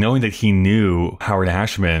 like, knowing that he knew Howard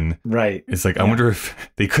Ashman. Right. It's like, I wonder if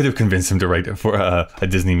they could have convinced him to write for a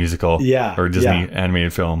Disney musical. Or a Disney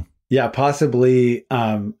animated film. Yeah, possibly.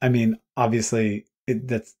 I mean, obviously,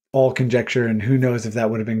 that's all conjecture, and who knows if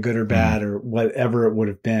that would have been good or bad or whatever it would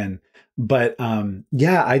have been. But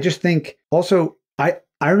I just think also,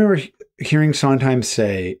 I remember hearing Sondheim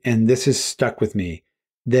say, and this has stuck with me,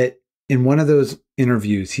 that in one of those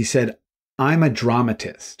interviews, he said, I'm a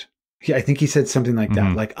dramatist. I think he said something like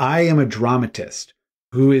that. Like, I am a dramatist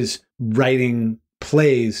who is writing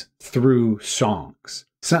plays through songs.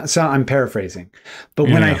 So I'm paraphrasing. But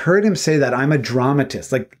when I heard him say that, I'm a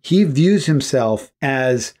dramatist, like, he views himself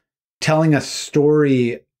as telling a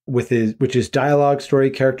story which is dialogue,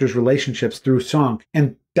 story, characters, relationships through song.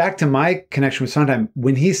 And back to my connection with Sondheim,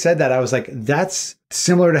 when he said that, I was like, that's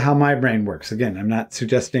similar to how my brain works. Again, I'm not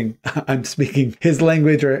suggesting I'm speaking his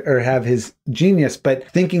language or have his genius, but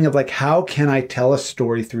thinking of like, how can I tell a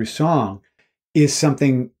story through song is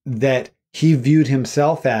something that he viewed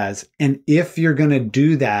himself as. And if you're going to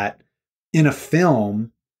do that in a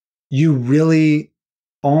film, you really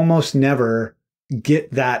almost never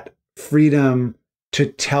get that freedom to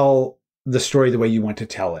tell the story the way you want to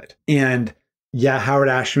tell it. And Howard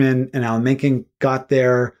Ashman and Alan Menken got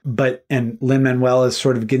there, and Lin-Manuel is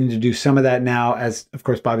sort of getting to do some of that now, as of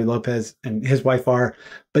course Bobby Lopez and his wife are.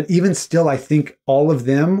 But even still, I think all of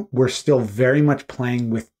them were still very much playing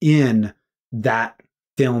within that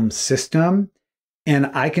film system. And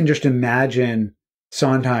I can just imagine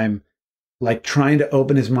Sondheim like trying to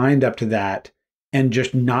open his mind up to that, and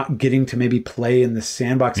just not getting to maybe play in the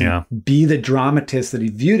sandbox and be the dramatist that he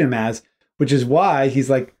viewed him as, which is why he's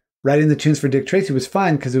like, writing the tunes for Dick Tracy was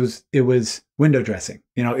fun because it was window dressing.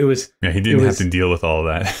 It was. Yeah, he didn't have to deal with all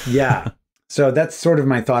of that. So that's sort of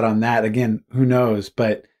my thought on that. Again, who knows?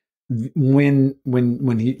 But when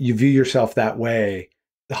you view yourself that way,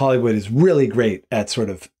 Hollywood is really great at sort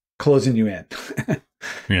of closing you in.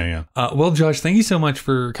 Well, Josh, thank you so much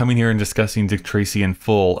for coming here and discussing Dick Tracy in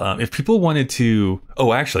full. If people wanted to...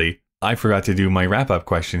 Oh, actually, I forgot to do my wrap-up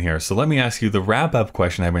question here. So let me ask you the wrap-up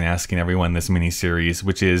question I've been asking everyone this mini-series,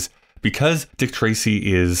 which is, because Dick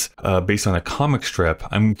Tracy is based on a comic strip,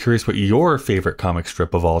 I'm curious what your favorite comic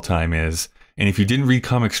strip of all time is. And if you didn't read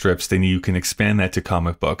comic strips, then you can expand that to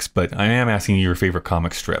comic books. But I am asking you your favorite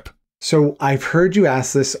comic strip. So I've heard you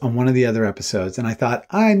ask this on one of the other episodes, and I thought,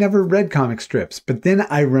 I never read comic strips. But then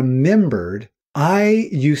I remembered I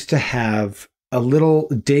used to have a little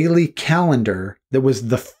daily calendar that was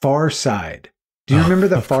The Far Side. Do you remember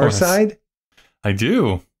The Far Side? I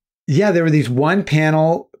do. Yeah, there were these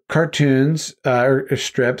one-panel cartoons or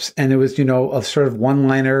strips, and it was, a sort of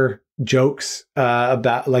one-liner jokes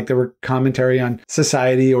about, like, there were commentary on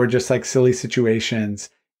society or just like silly situations.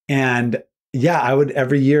 And yeah, I would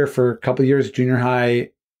every year for a couple of years, junior high,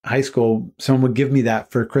 high school, someone would give me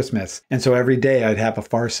that for Christmas. And so every day I'd have a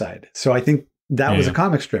Far Side. So I think that was a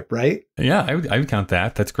comic strip, right? Yeah, I would count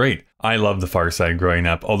that. That's great. I loved the Far Side growing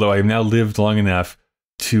up, although I've now lived long enough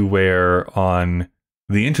to where on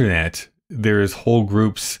the internet, there's whole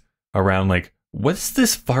groups around like, what's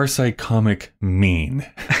this Far Side comic mean?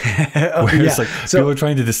 It's like people are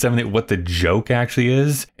trying to disseminate what the joke actually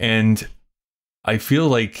is. And I feel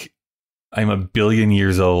like I'm a billion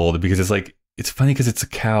years old because it's like, it's funny because it's a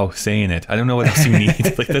cow saying it. I don't know what else you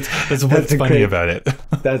need. Like that's what's funny about it.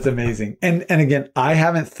 That's amazing. And again, I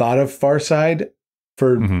haven't thought of Far Side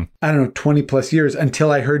for, I don't know, 20 plus years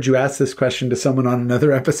until I heard you ask this question to someone on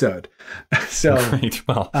another episode. So, great.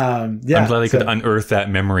 Well, I'm glad I could unearth that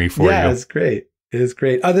memory for you. Yeah, it's great. It is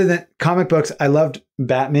great. Other than comic books, I loved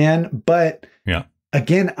Batman, but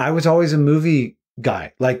again, I was always a movie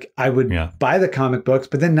guy. Like I would buy the comic books,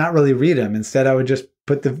 but then not really read them. Instead, I would just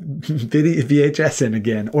put the VHS in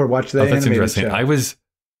again or watch the that's animated interesting. show.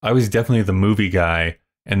 I was definitely the movie guy.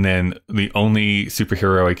 And then the only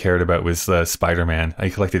superhero I cared about was Spider-Man. I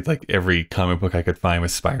collected like every comic book I could find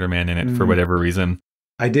with Spider-Man in it for whatever reason.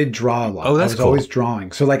 I did draw a lot. Oh, that's I was cool. always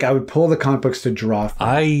drawing. So like I would pull the comic books to draw from.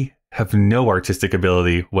 I have no artistic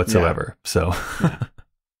ability whatsoever. Yeah. So,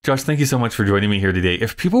 Josh, thank you so much for joining me here today.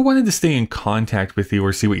 If people wanted to stay in contact with you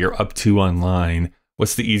or see what you're up to online,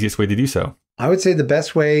 what's the easiest way to do so? I would say the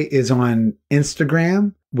best way is on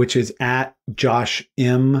Instagram, which is at Josh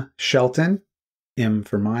M. Shelton, M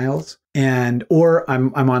for Miles. Or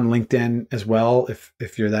I'm on LinkedIn as well,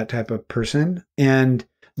 if you're that type of person. And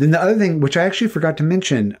then the other thing, which I actually forgot to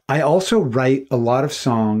mention, I also write a lot of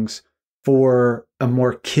songs for a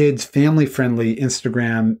more kids, family-friendly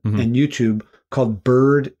Instagram and YouTube called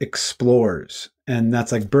Bird Explores. And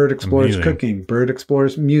that's like Bird Explores cooking, Bird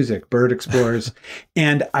Explores music, Bird Explores.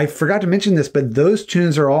 And I forgot to mention this, but those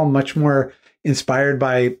tunes are all much more inspired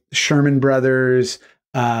by Sherman Brothers,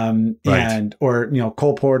 and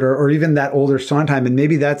Cole Porter, or even that older Sondheim. And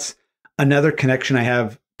maybe that's another connection I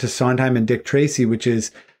have to Sondheim and Dick Tracy, which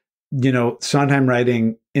is, Sondheim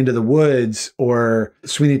writing Into the Woods or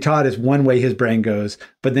Sweeney Todd is one way his brain goes,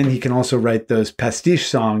 but then he can also write those pastiche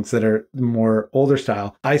songs that are more older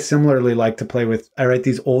style. I similarly like to I write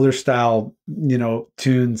these older style,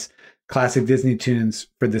 tunes, classic Disney tunes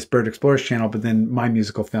for this Bird Explorers channel, but then my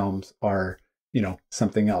musical films are,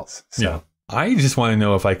 something else. So. Yeah. I just want to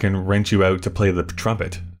know if I can rent you out to play the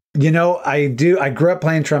trumpet. I do. I grew up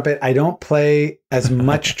playing trumpet. I don't play as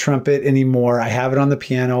much trumpet anymore. I have it on the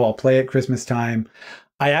piano. I'll play at Christmas time.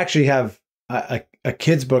 I actually have a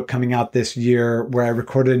kid's book coming out this year where I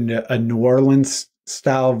recorded a New Orleans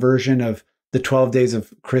style version of the 12 Days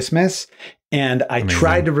of Christmas. And I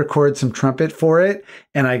tried to record some trumpet for it.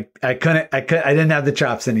 And I didn't have the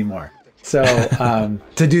chops anymore. So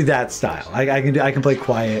to do that style, I can play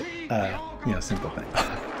quiet, simple things.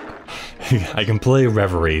 I can play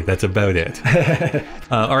Reverie. That's about it.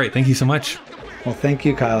 All right. Thank you so much. Well, thank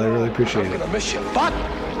you, Kyle. I really appreciate it. I'm gonna miss you, but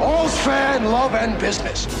all's fair in love and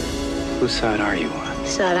business. Whose side are you on?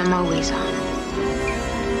 Side I'm always on.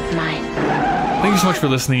 Mine. Thank you so much for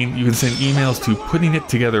listening. You can send emails to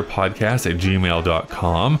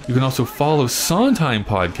puttingittogetherpodcast@gmail.com. You can also follow Sondheim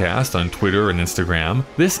Podcast on Twitter and Instagram.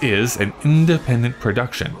 This is an independent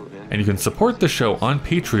production, and you can support the show on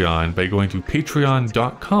Patreon by going to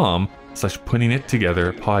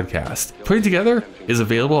patreon.com/puttingittogetherpodcast. Putting Together is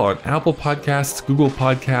available on Apple Podcasts, Google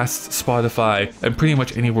Podcasts, Spotify, and pretty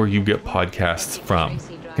much anywhere you get podcasts from.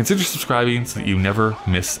 Consider subscribing so that you never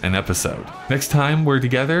miss an episode. Next time we're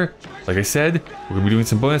together, like I said, we're going to be doing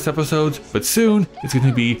some bonus episodes, but soon it's going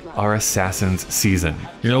to be our Assassins season.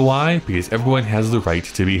 You know why? Because everyone has the right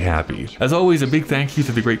to be happy. As always, a big thank you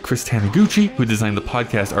to the great Chris Taniguchi, who designed the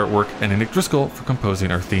podcast artwork, and to Nick Driscoll for composing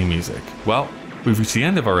our theme music. Well, we've reached the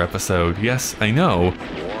end of our episode. Yes, I know.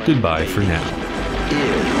 Goodbye for now.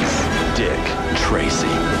 Is Dick Tracy.